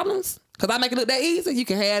these problems, because I make it look that easy, you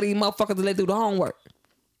can have these motherfuckers to let do the homework.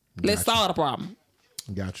 Let's solve the problem.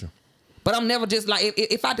 Gotcha. But I'm never just like,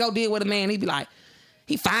 if I go deal with a man, he'd be like,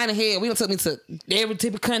 he fine in hell. We don't took me to every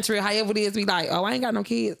type of country, however it is, be like, oh, I ain't got no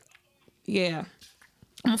kids. Yeah.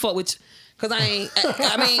 I'm gonna fuck with you. Cause I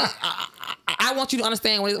want you to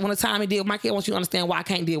understand when the time he deal with my kid, I want you to understand why I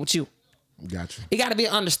can't deal with you. Gotcha. It gotta be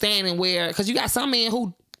an understanding where, cause you got some men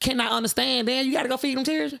who cannot understand, then you gotta go feed them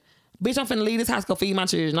children. Bitch, I'm finna leave this house, go feed my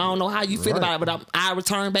children. I don't know how you feel about it, but I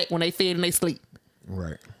return back when they fed and they sleep.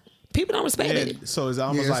 Right. People don't respect it. So it's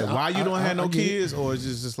almost like, why you don't have no kids? Or it's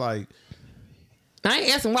just like... I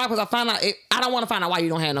ain't asking why, because I found out. I don't want to find out why you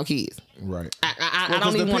don't have no kids. Right. I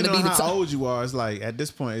don't even want to be the how old you are. It's like at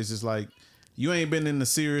this point, it's just like you ain't been in a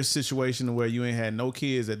serious situation where you ain't had no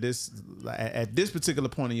kids at this particular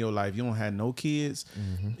point in your life. You don't have no kids,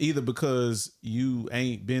 either because you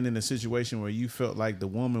ain't been in a situation where you felt like the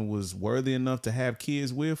woman was worthy enough to have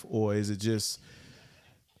kids with, or is it just?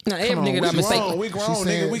 No, every nigga that mistake. We grown,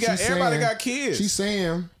 nigga. We got everybody got kids. She's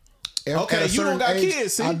saying. Okay, you don't got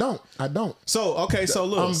kids. See? I don't. So okay, so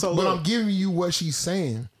look. But I'm giving you what she's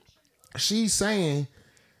saying. She's saying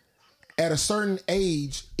at a certain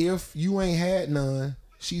age, if you ain't had none,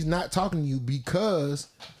 she's not talking to you because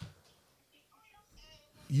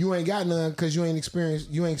you ain't got none, because you ain't experienced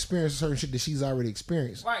certain shit that she's already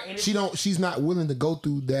experienced. Right. She's not willing to go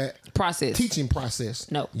through that teaching process.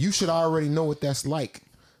 No. You should already know what that's like.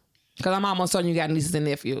 Because I'm almost certain you got nieces and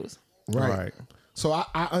nephews. Right. So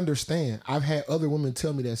I understand. I've had other women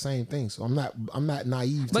tell me that same thing. So I'm not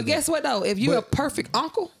naive. But guess what though? If you're a perfect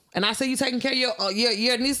uncle, and I say you taking care of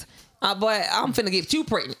your niece, boy, I'm finna get you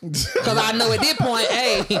pregnant. Because I know at this point,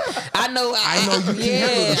 hey, I know you can handle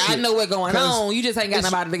the shit. I know what's going on. You just ain't got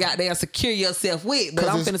nobody to goddamn secure yourself with. But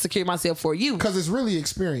I'm finna secure myself for you. Because it's really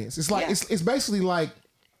experience. It's like it's basically like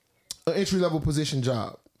an entry level position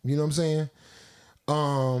job. You know what I'm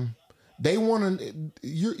saying? They want to.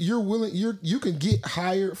 You're willing. You can get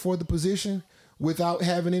hired for the position without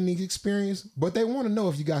having any experience, but they want to know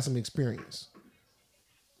if you got some experience.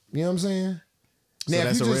 You know what I'm saying? So now,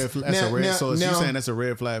 that's a red flag. So you're saying that's a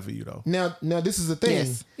red flag for you though. Now this is the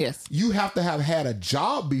thing. Yes. You have to have had a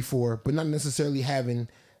job before, but not necessarily having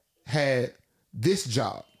had this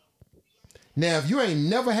job. Now, if you ain't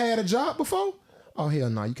never had a job before, oh hell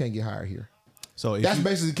no, you can't get hired here. So that's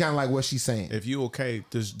basically kind of like what she's saying. If you okay,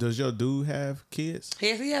 does your dude have kids?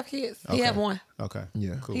 Yes, he have kids. Okay. He have one. Okay.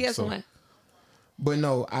 Yeah. Cool. He has one. But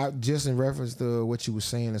no, I just in reference to what you were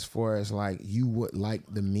saying as far as like you would like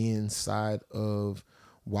the men's side of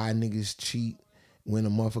why niggas cheat when a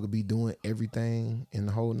motherfucker be doing everything in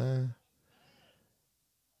the whole nine.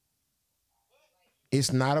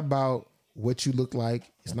 It's not about what you look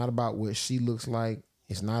like. It's not about what she looks like.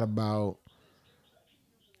 It's not about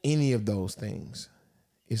any of those things.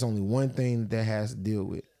 It's only one thing that has to deal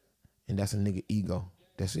with, and that's a nigga ego.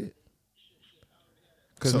 That's it.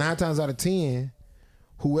 Because 9 times out of 10,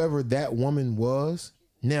 whoever that woman was,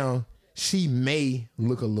 now she may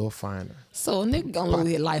look a little finer. So a nigga gonna lose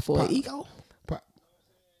his life for an ego?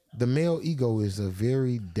 The male ego is a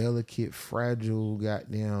very delicate, fragile,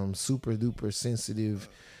 goddamn, super duper sensitive.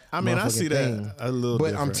 I mean, I see thing. That a little but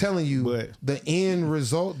different. I'm telling you, the end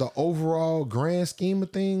result, the overall grand scheme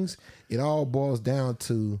of things, it all boils down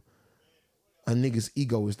to a nigga's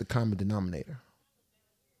ego is the common denominator.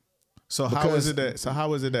 So how is it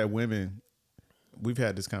that women, we've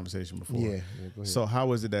had this conversation before. Yeah, go ahead. So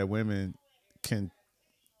how is it that women can,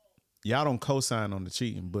 y'all don't co-sign on the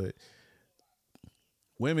cheating, but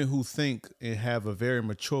women who think and have a very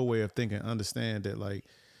mature way of thinking understand that like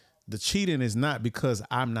the cheating is not because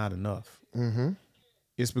I'm not enough. Mm-hmm.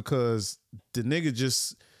 It's because the nigga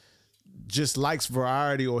just likes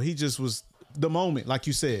variety, or he just was the moment, like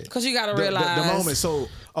you said. Because you gotta realize the moment. So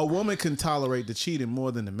a woman can tolerate the cheating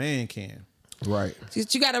more than the man can. Right.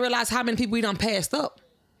 You gotta realize how many people you done passed up.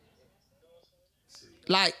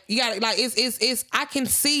 Like you gotta like it's I can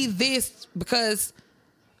see this because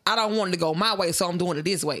I don't want it to go my way, so I'm doing it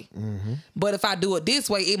this way. Mm-hmm. But if I do it this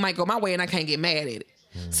way, it might go my way, and I can't get mad at it.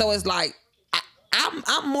 Mm-hmm. So it's like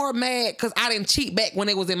I'm more mad because I didn't cheat back when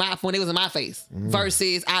it was in my face,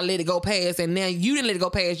 versus I let it go past, and now you didn't let it go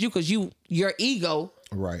past you because your ego,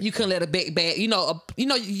 right? You couldn't let it back,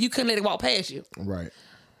 you couldn't let it walk past you, right?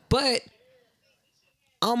 But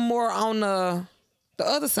I'm more on the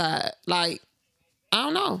other side, like I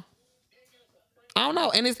don't know,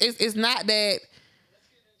 and it's not that.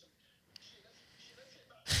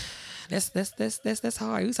 That's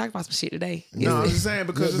hard. We talking about some shit today. No, I'm just saying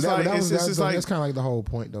because it's like that's kind of like the whole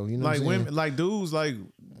point, though. You know, like women, like dudes, like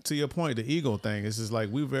to your point, the ego thing. It's just like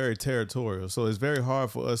we're very territorial, so it's very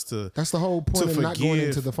hard for us to. That's the whole point of not going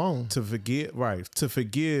into the phone. To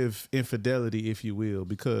forgive infidelity, if you will,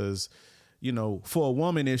 because. For a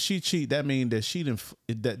woman, if she cheat, that means that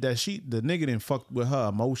the nigga didn't fuck with her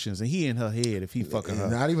emotions, and he in her head if he fucking her.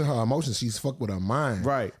 Not even her emotions, she's fucked with her mind,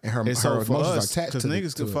 right? And her emotions are attached because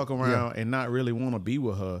niggas could fuck around and not really want to be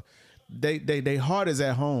with her. They heart is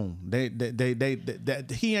at home.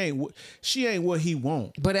 She ain't what he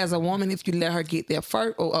want. But as a woman, if you let her get there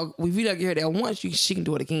first, or if you let her get there once, she can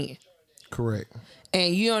do it again. Correct.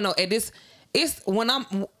 And you don't know. At this, it's when I'm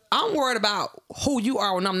worried about who you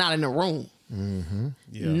are when I'm not in the room. Mm-hmm.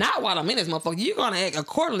 Yeah. Not while I'm in this motherfucker. You're gonna act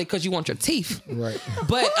accordingly because you want your teeth. Right.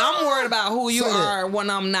 But I'm worried about who you are when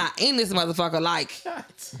I'm not in this motherfucker. Like,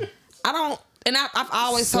 I don't. And I've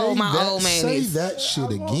always told my old man say this. That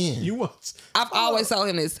shit again. I've always told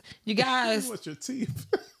him this. You guys. You want your teeth.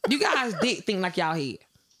 You guys think like y'all head.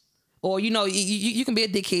 Or, you can be a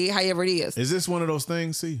dickhead, however it is. Is this one of those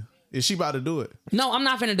things? See? Is she about to do it? No, I'm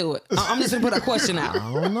not finna do it. I'm just gonna put a question out.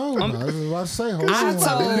 I don't know. I was about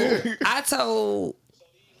to say. I told.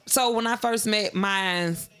 So when I first met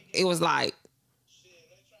mine, it was like,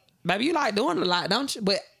 baby, you like doing it a lot, don't you?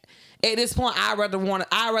 But at this point, I'd rather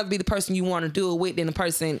be the person you want to do it with than the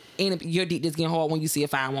person in your dick that's getting hard when you see a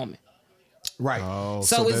fine woman. Right. Oh,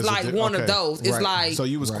 so it's like one of those. It's like. So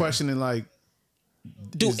you was questioning like,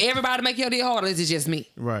 do everybody make your dick hard, or is it just me?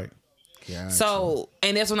 Right. Gotcha. So,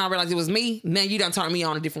 and that's when I realized it was me. Now you done turned me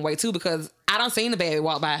on a different way too, because I done seen the baby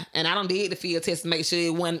walk by, and I done did the field test to make sure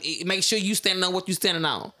you standing on what you standing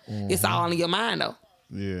on. Mm-hmm. It's all in your mind though.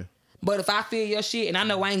 Yeah. But if I feel your shit and I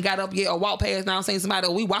know I ain't got up yet or walk past now, I'm saying somebody,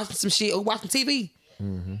 or we watching some shit, or we watching TV,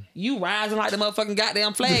 you rising like the motherfucking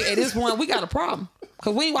goddamn flag. At this point, we got a problem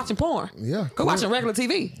because we ain't watching porn. Yeah, we're watching regular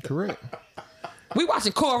TV. Correct. We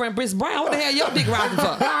watching Cora and Briss Brown. What the hell your dick rising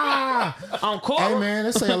for? On Cora? Hey man,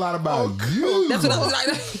 they say a lot about you. That's what I was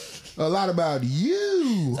like. A lot about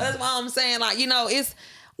you. That's what I'm saying. Like, it's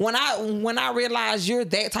when I realize you're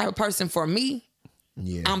that type of person for me,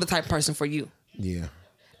 I'm the type of person for you. Yeah.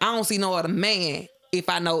 I don't see no other man if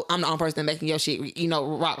I know I'm the only person making your shit,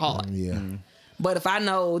 rock hard. Yeah. But if I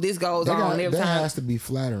know this goes on every time. That has to be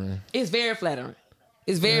flattering. It's very flattering.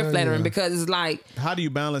 It's very flattering because it's like. How do you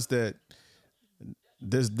balance that?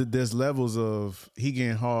 There's levels of he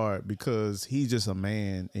getting hard because he's just a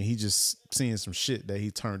man and he just seeing some shit that he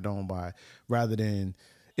turned on by, rather than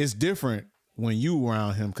it's different when you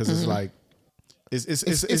around him because it's like it's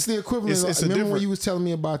the equivalent. Remember when you was telling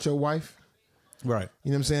me about your wife? Right. You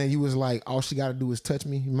know what I'm saying? You was like, all she got to do is touch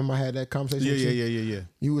me. Remember I had that conversation with you? Yeah.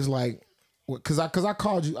 You was like, because I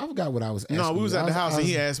called you. I forgot what I was asking. No, we was at the house and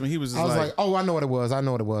he asked me. He was just I was like, oh, I know what it was.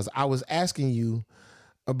 I was asking you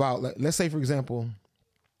about, let's say, for example,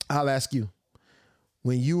 I'll ask you,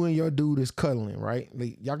 when you and your dude is cuddling, right?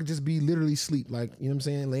 Like, y'all could just be literally sleep, like, you know what I'm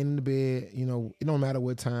saying? Laying in the bed, it don't matter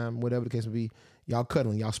what time, whatever the case may be, y'all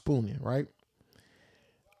cuddling, y'all spooning, right?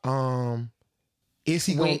 Is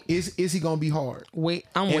he gonna be hard? Wait,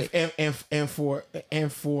 I'm waiting.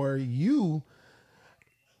 And for you,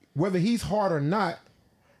 whether he's hard or not,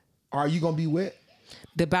 are you gonna be wet?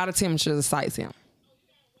 The body temperature excites him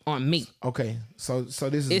on me. Okay, so this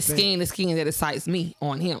is it's the skin that excites me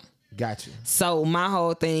on him. Gotcha. So my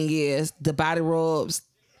whole thing is the body rubs.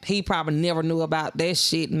 He probably never knew about that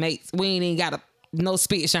shit, mates. We ain't even got no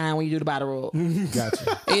spit shine when you do the body rub.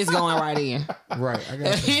 Gotcha. It's going right in. Right. I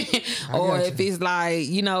got you. Or if it's like,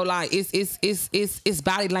 it's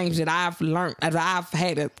body language that I've learned, that I've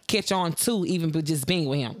had to catch on to, even just being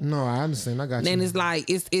with him. No, I understand. I got you. Then it's like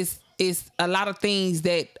it's it's a lot of things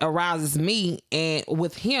that arouses me, and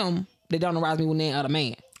with him, they don't arouse me with any other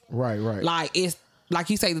man. Right. Like, it's like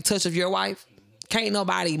you say, the touch of your wife. Can't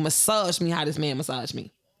nobody massage me how this man massaged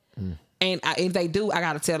me. And if they do, I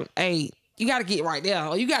gotta tell them, hey, you gotta get right there,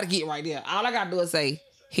 or you gotta get right there. All I gotta do is say,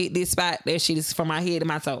 hit this spot. That shit is from my head to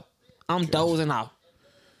my toe. I'm dozing off.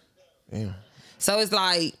 Damn. So it's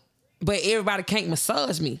like, but everybody can't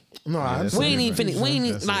massage me. No, I understand. We ain't even finished. We ain't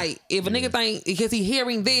even, That's like, if a nigga think, because he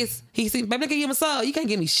hearing this, he see, baby, nigga, give him a massage. You can't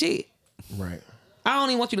give me shit. Right. I don't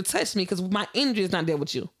even want you to touch me because my energy is not there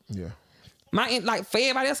with you. Yeah. Like, for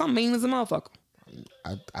everybody else, I'm mean as a motherfucker.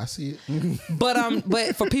 I see it.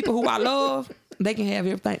 But for people who I love, they can have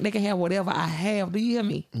everything. They can have whatever I have. Do you hear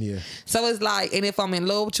me? Yeah. So it's like, and if I'm in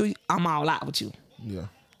love with you, I'm all out with you. Yeah.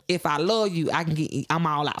 If I love you, I'm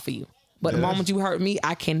all out for you. But the moment you hurt me,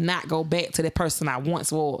 I cannot go back to the person I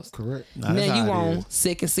once was. Correct. Nah, Now you how it on is.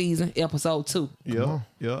 second season, episode 2.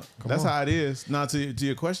 Yep. That's how it is. Now to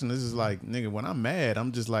your question, this is like, nigga, when I'm mad,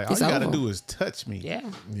 I'm just like, all It's you gotta over. do is touch me. Yeah.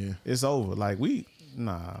 Yeah. It's over. Like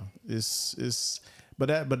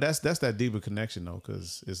but that's that deeper connection though,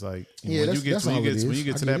 because it's like Yeah, when you get that's all it is. when you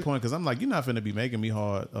get I to get that it. point, because I'm like, you're not finna be making me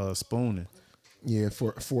hard spooning. Yeah.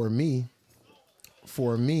 For me,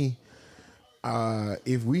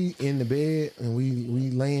 if we in the bed and we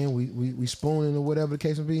laying, we spooning or whatever the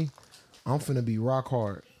case may be, I'm finna be rock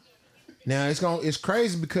hard. Now it's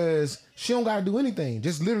crazy because she don't gotta do anything,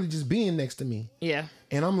 just literally just being next to me. Yeah.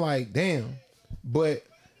 And I'm like, damn. But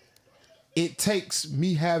it takes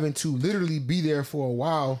me having to literally be there for a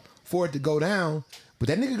while for it to go down. But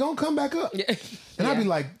that nigga gonna come back up. Yeah. And I be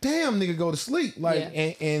like, damn, nigga go to sleep. Like,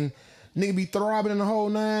 Yeah. and nigga be throbbing in the whole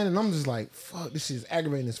nine. And I'm just like, fuck, this shit is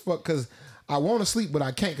aggravating as fuck. Cause I want to sleep, but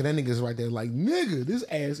I can't, cause that nigga's right there. Like, nigga, this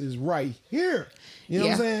ass is right here. You know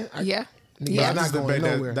what I'm saying? Yeah. Nigga, Yeah. I'm not going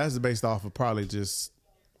nowhere. That's based off of probably just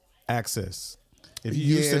access. If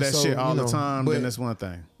you used to that so, shit all the time, but- then that's one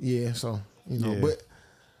thing. Yeah, so, Yeah. but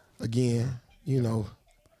again,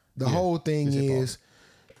 the whole thing it's your is,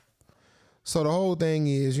 so the whole thing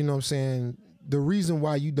is, you know what I'm saying, the reason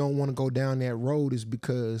why you don't want to go down that road is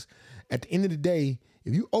because at the end of the day,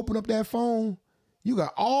 if you open up that phone, you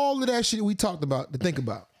got all of that shit we talked about to think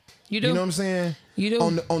about. You do. You know what I'm saying? You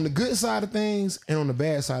do. On the good side of things and on the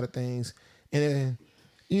bad side of things. And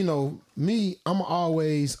then, me, I'm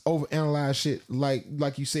always overanalyze shit. Like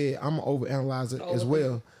you said, I'm an overanalyzer as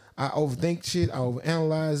well. I overthink shit. I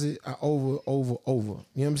overanalyze it. I over. You know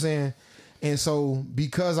what I'm saying? And so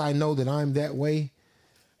because I know that I'm that way,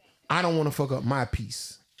 I don't want to fuck up my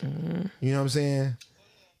peace. Mm-hmm. You know what I'm saying?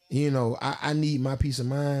 I need my peace of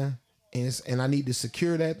mind, and I need to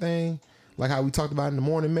secure that thing. Like how we talked about in the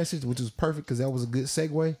morning message, which was perfect because that was a good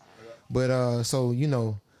segue. But so,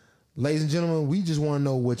 ladies and gentlemen, we just want to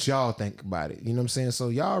know what y'all think about it. You know what I'm saying? So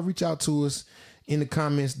y'all reach out to us in the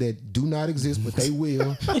comments that do not exist, but they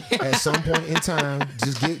will at some point in time.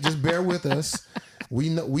 Just bear with us. We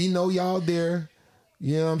know y'all there.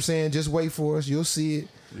 You know what I'm saying? Just wait for us. You'll see it.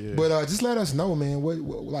 Yeah. But just let us know, man. What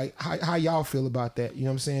like how y'all feel about that? You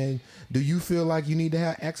know what I'm saying? Do you feel like you need to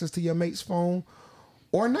have access to your mate's phone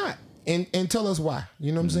or not? And tell us why.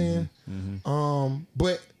 You know what I'm saying? Mm-hmm.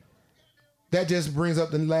 But that just brings up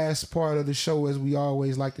the last part of the show, as we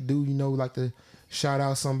always like to do. Like to shout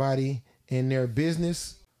out somebody in their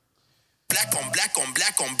business. Black on black on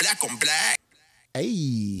black on black on black.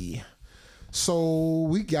 Hey. So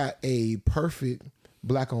we got a perfect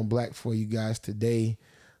black on black for you guys today.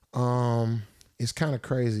 It's kind of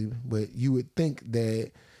crazy, but you would think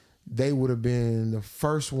that they would have been the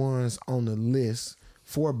first ones on the list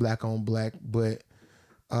for black on black, but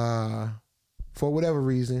for whatever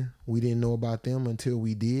reason, we didn't know about them until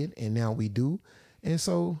we did, and now we do. And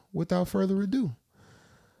so, without further ado,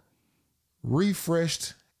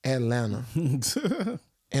 refreshed Atlanta.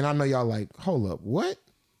 And I know y'all like, hold up, what?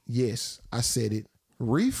 Yes, I said it.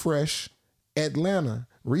 Refresh Atlanta.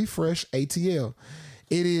 Refresh ATL.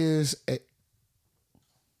 It is.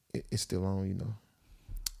 It's still on,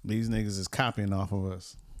 These niggas is copying off of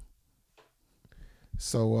us.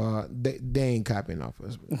 So they ain't copying off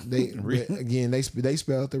us. They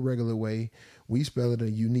spell it the regular way. We spell it a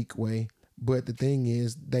unique way. But the thing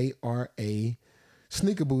is, they are a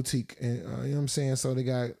sneaker boutique, and you know what I'm saying. So they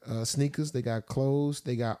got sneakers, they got clothes,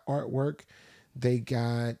 they got artwork, they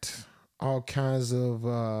got all kinds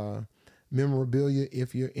of memorabilia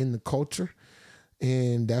if you're in the culture,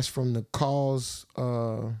 and that's from the cause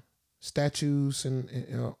statues and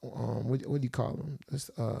what do you call them?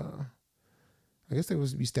 I guess they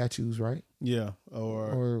would be statues, right? Yeah,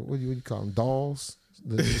 or what do you call them? Dolls.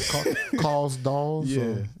 Calls dolls. Yeah, You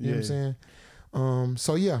know what I'm saying?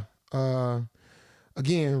 So yeah.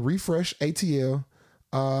 Again, Refresh ATL.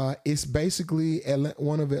 It's basically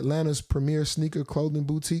one of Atlanta's premier sneaker clothing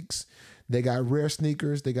boutiques. They got rare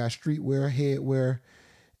sneakers, they got streetwear, headwear,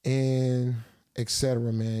 and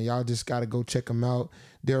etc. Man, y'all just got to go check them out.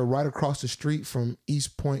 They're right across the street from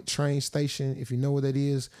East Point train station, if you know what that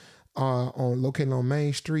is, located on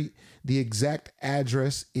Main Street. The exact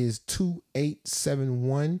address is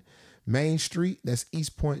 2871 Main Street. That's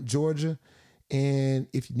East Point, Georgia. And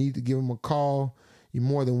if you need to give them a call, you're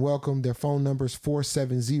more than welcome. Their phone number is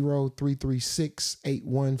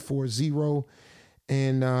 470-336-8140.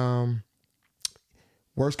 And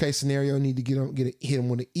worst case scenario, need to hit them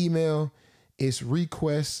with an email. It's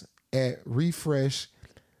request@refresh,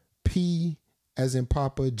 P as in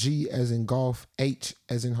Papa, G as in golf, H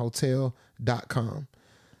as in hotel.com.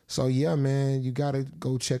 So yeah, man, you gotta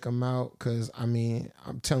go check them out, because I mean,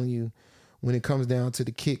 I'm telling you, when it comes down to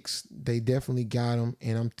the kicks, they definitely got them,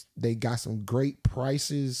 and they got some great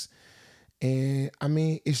prices. And I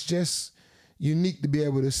mean, it's just unique to be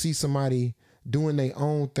able to see somebody doing their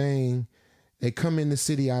own thing. They come in the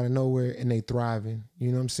city out of nowhere and they thriving. You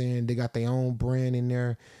know what I'm saying? They got their own brand in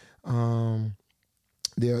there.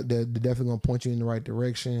 They're definitely gonna point you in the right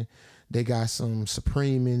direction. They got some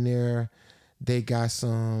Supreme in there. They got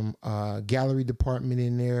some gallery department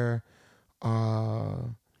in there.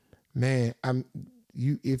 Man,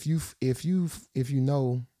 if you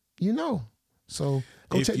know, you know. So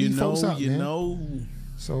go check these folks out, man. Know.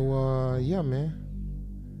 So yeah, man.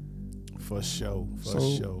 For sure.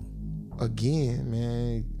 Again,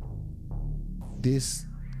 man, this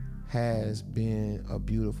has been a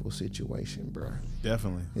beautiful situation, bro.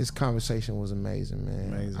 Definitely. This conversation was amazing,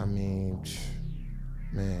 man. Amazing. I mean,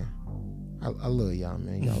 man, I love y'all,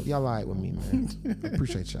 man. Y'all all right with me, man. I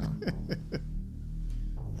appreciate y'all.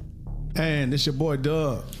 And this your boy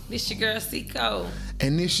Dub. This your girl Seco.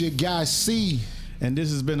 And this your guy C. And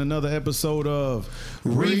this has been another episode of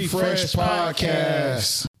Refresh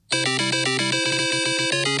Podcast.